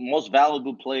most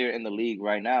valuable player in the league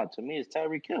right now? To me, it's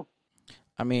Tyreek Hill.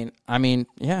 I mean,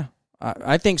 yeah,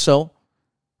 I think so.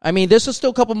 I mean, there's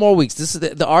still a couple more weeks. This is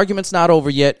the argument's not over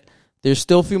yet. There's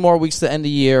still a few more weeks to end the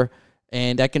year,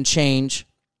 and that can change.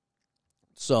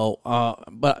 So,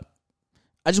 but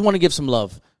I just want to give some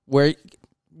love where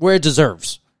it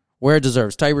deserves. Where it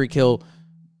deserves. Tyreek Hill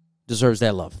deserves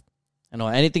that love. I know.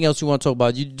 Anything else you want to talk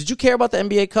about? Did you care about the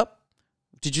NBA Cup?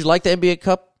 Did you like the NBA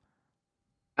Cup?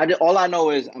 All I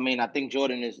know is, I mean, I think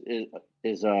Jordan is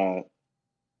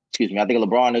excuse me, I think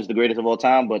LeBron is the greatest of all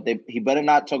time, but he better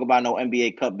not talk about no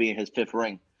NBA Cup being his 5th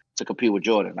ring to compete with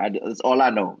Jordan. That's all I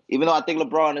know. Even though I think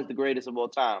LeBron is the greatest of all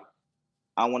time,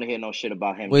 I don't want to hear no shit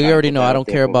about him. Well, you already know I don't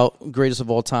care about greatest of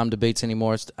all time debates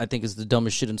anymore. I think it's the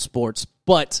dumbest shit in sports.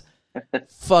 But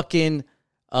fucking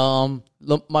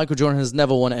Michael Jordan has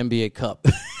never won an NBA Cup.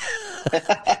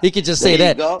 He could just say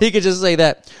that. He could just say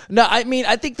that. No, I mean,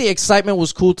 I think the excitement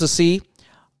was cool to see,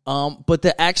 but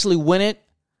to actually win it,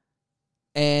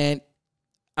 and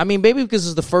I mean, maybe because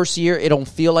it's the first year, it don't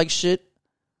feel like shit.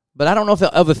 But I don't know if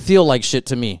it'll ever feel like shit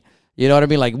to me. You know what I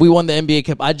mean? Like, we won the NBA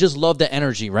Cup. I just love the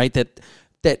energy, right? That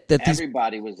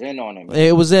everybody was in on it. Man.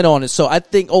 It was in on it. So I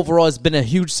think overall it's been a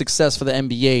huge success for the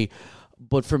NBA.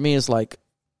 But for me, it's like,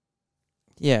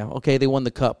 yeah, okay, they won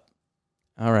the cup.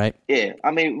 All right. Yeah,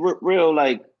 I mean, real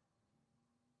like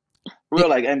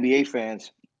NBA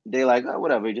fans, they like, oh,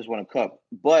 whatever, he just won a cup.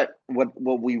 But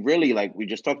what we really, like we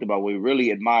just talked about, what we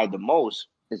really admired the most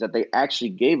is that they actually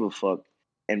gave a fuck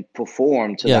and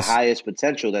performed to the highest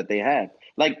potential that they had.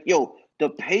 Like, yo, the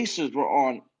Pacers were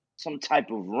on some type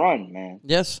of run, man.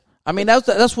 Yes. I mean,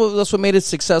 that's what made it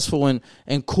successful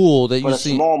and cool that you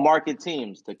see small market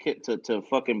teams to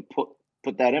fucking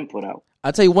put that input out.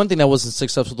 I'll tell you one thing that wasn't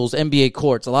successful, those NBA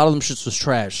courts. A lot of them shits was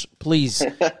trash. Please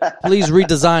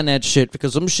redesign that shit,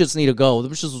 because them shits need to go.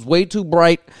 Them shits was way too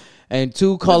bright and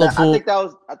too colorful.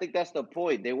 I think that's the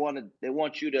point. They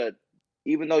want you to,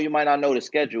 even though you might not know the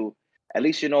schedule, at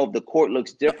least you know if the court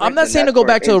looks different. I'm not saying to go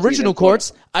back to original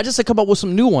courts. I just said come up with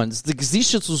some new ones, because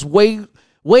these shits was way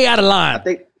out of line.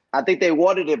 I think they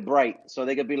wanted it bright so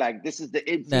they could be like, this is the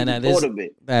in-season court of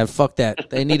it. Man, fuck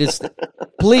that. They needed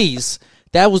please.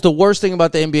 That was the worst thing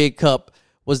about the NBA Cup,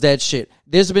 was that shit.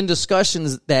 There's been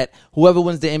discussions that whoever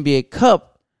wins the NBA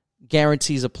Cup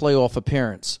guarantees a playoff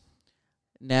appearance.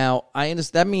 Now, I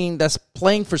understand. I mean, that's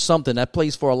playing for something. That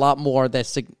plays for a lot more. That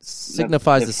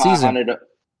signifies the season. A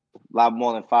lot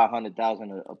more than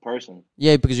 500,000 a person.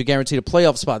 Yeah, because you're guaranteed a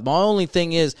playoff spot. My only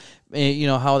thing is, you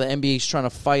know, how the NBA is trying to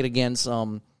fight against,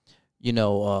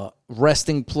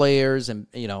 resting players and,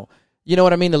 you know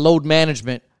what I mean? The load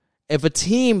management. If a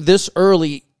team this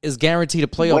early is guaranteed a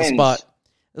playoff spot,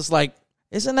 it's like,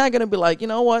 isn't that going to be like, you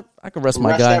know what? I can rest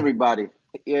my guy. Everybody.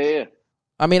 Yeah.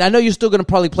 I mean, I know you're still going to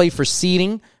probably play for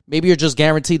seeding. Maybe you're just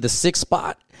guaranteed the 6th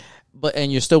spot,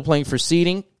 and you're still playing for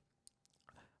seeding.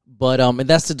 But and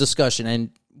that's the discussion.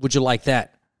 And would you like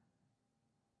that?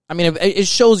 I mean, it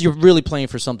shows you're really playing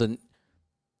for something.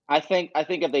 I think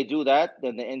if they do that,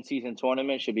 then the in-season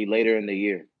tournament should be later in the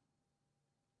year.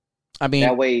 I mean,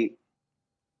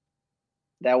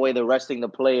 that way the resting the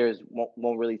players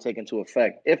won't really take into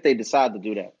effect if they decide to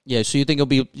do that. Yeah, so you think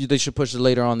they should push it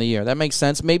later on in the year. That makes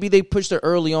sense. Maybe they pushed it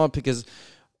early on because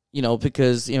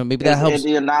maybe that helps.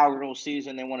 In the inaugural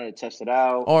season, they wanted to test it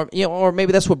out. Or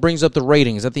maybe that's what brings up the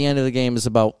ratings. At the end of the game is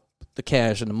about the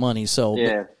cash and the money. So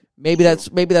yeah, maybe that's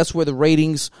where the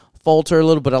ratings falter a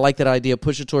little, but I like that idea.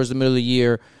 Push it towards the middle of the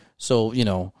year so,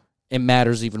 it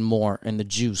matters even more in the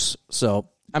juice. So,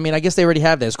 I mean, I guess they already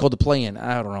have that. It's called the play-in.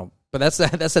 I don't know. But that's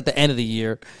at the end of the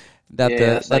year,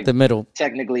 the middle.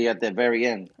 Technically at the very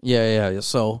end. Yeah.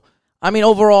 So, I mean,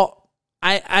 overall,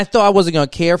 I thought I wasn't going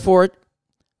to care for it,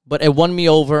 but it won me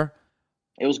over.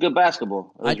 It was good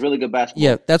basketball. It was really good basketball.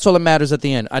 Yeah, that's all that matters at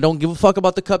the end. I don't give a fuck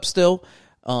about the cup still.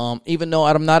 Even though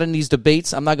I'm not in these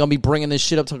debates, I'm not going to be bringing this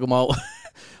shit up talking about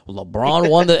LeBron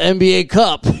won the NBA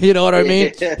Cup. You know what I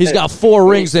mean? He's got 4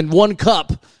 rings and 1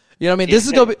 cup. You know what I mean? This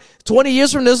is going to be 20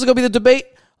 years from this is going to be the debate.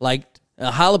 Like,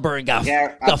 Halliburton got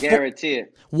I guarantee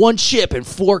it. 1 chip and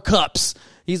 4 cups.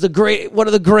 He's one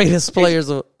of the greatest players.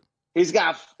 He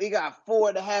got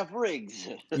 4.5 rings.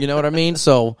 You know what I mean?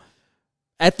 So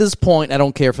at this point, I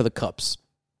don't care for the cups.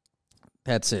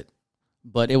 That's it.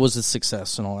 But it was a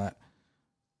success and all that.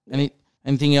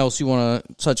 Anything else you want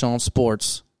to touch on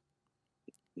sports?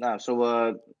 Nah.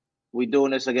 So we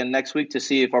doing this again next week to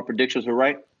see if our predictions are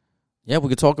right. Yeah, we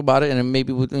could talk about it, and then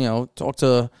maybe we, talk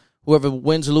to whoever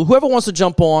wins or lose. Whoever wants to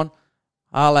jump on,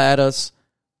 holla at us.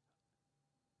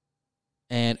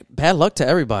 And bad luck to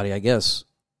everybody, I guess.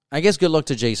 Good luck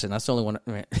to Jason. That's the only one.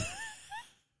 Right.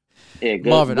 Yeah, good,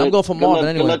 Marvin. I'm going for Marvin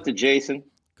anyway. Good luck to Jason.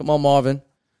 Come on, Marvin.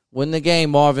 Win the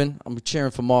game, Marvin. I'm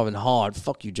cheering for Marvin hard.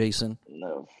 Fuck you, Jason.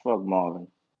 No, fuck Marvin.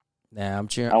 Nah, I'm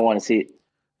cheering. I want to see it.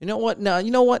 You know what? Now, you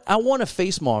know what? I want to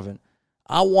face Marvin.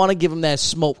 I want to give him that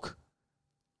smoke.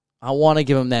 You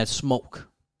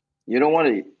don't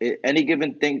want to. Any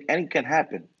given thing, anything can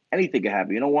happen. Anything can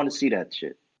happen. You don't want to see that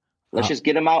shit. Let's just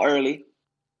get him out early,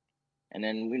 and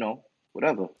then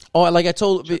whatever. Oh, like I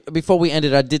told before we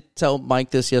ended, I did tell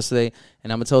Mike this yesterday,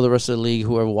 and I'm gonna tell the rest of the league,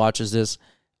 whoever watches this,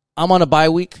 I'm on a bye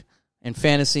week in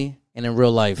fantasy and in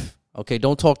real life. Okay,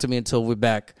 don't talk to me until we're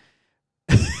back.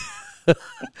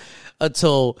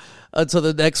 until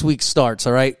the next week starts.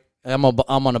 All right, I'm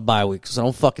on a bye week, so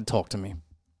don't fucking talk to me.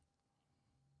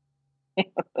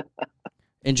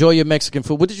 Enjoy your Mexican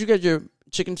food. What did you get? Your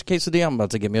chicken quesadilla? I'm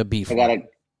about to get me a beef.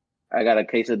 I got a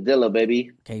quesadilla,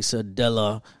 baby.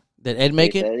 Quesadilla. Did Ed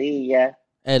make it? Yeah.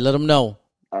 Ed, let him know.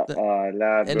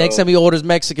 And next time he orders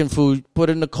Mexican food, put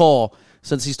it in the call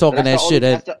since he's talking that shit.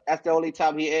 Ed. That's the only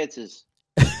time he answers.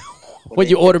 When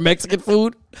you order Mexican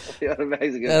food?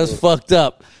 That's fucked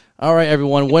up. All right,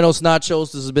 everyone. Buenos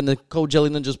nachos. This has been the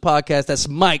Co-Jelly Ninjas podcast. That's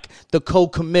Mike, the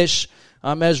co-commish.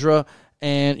 I'm Ezra.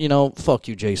 And, fuck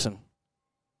you, Jason.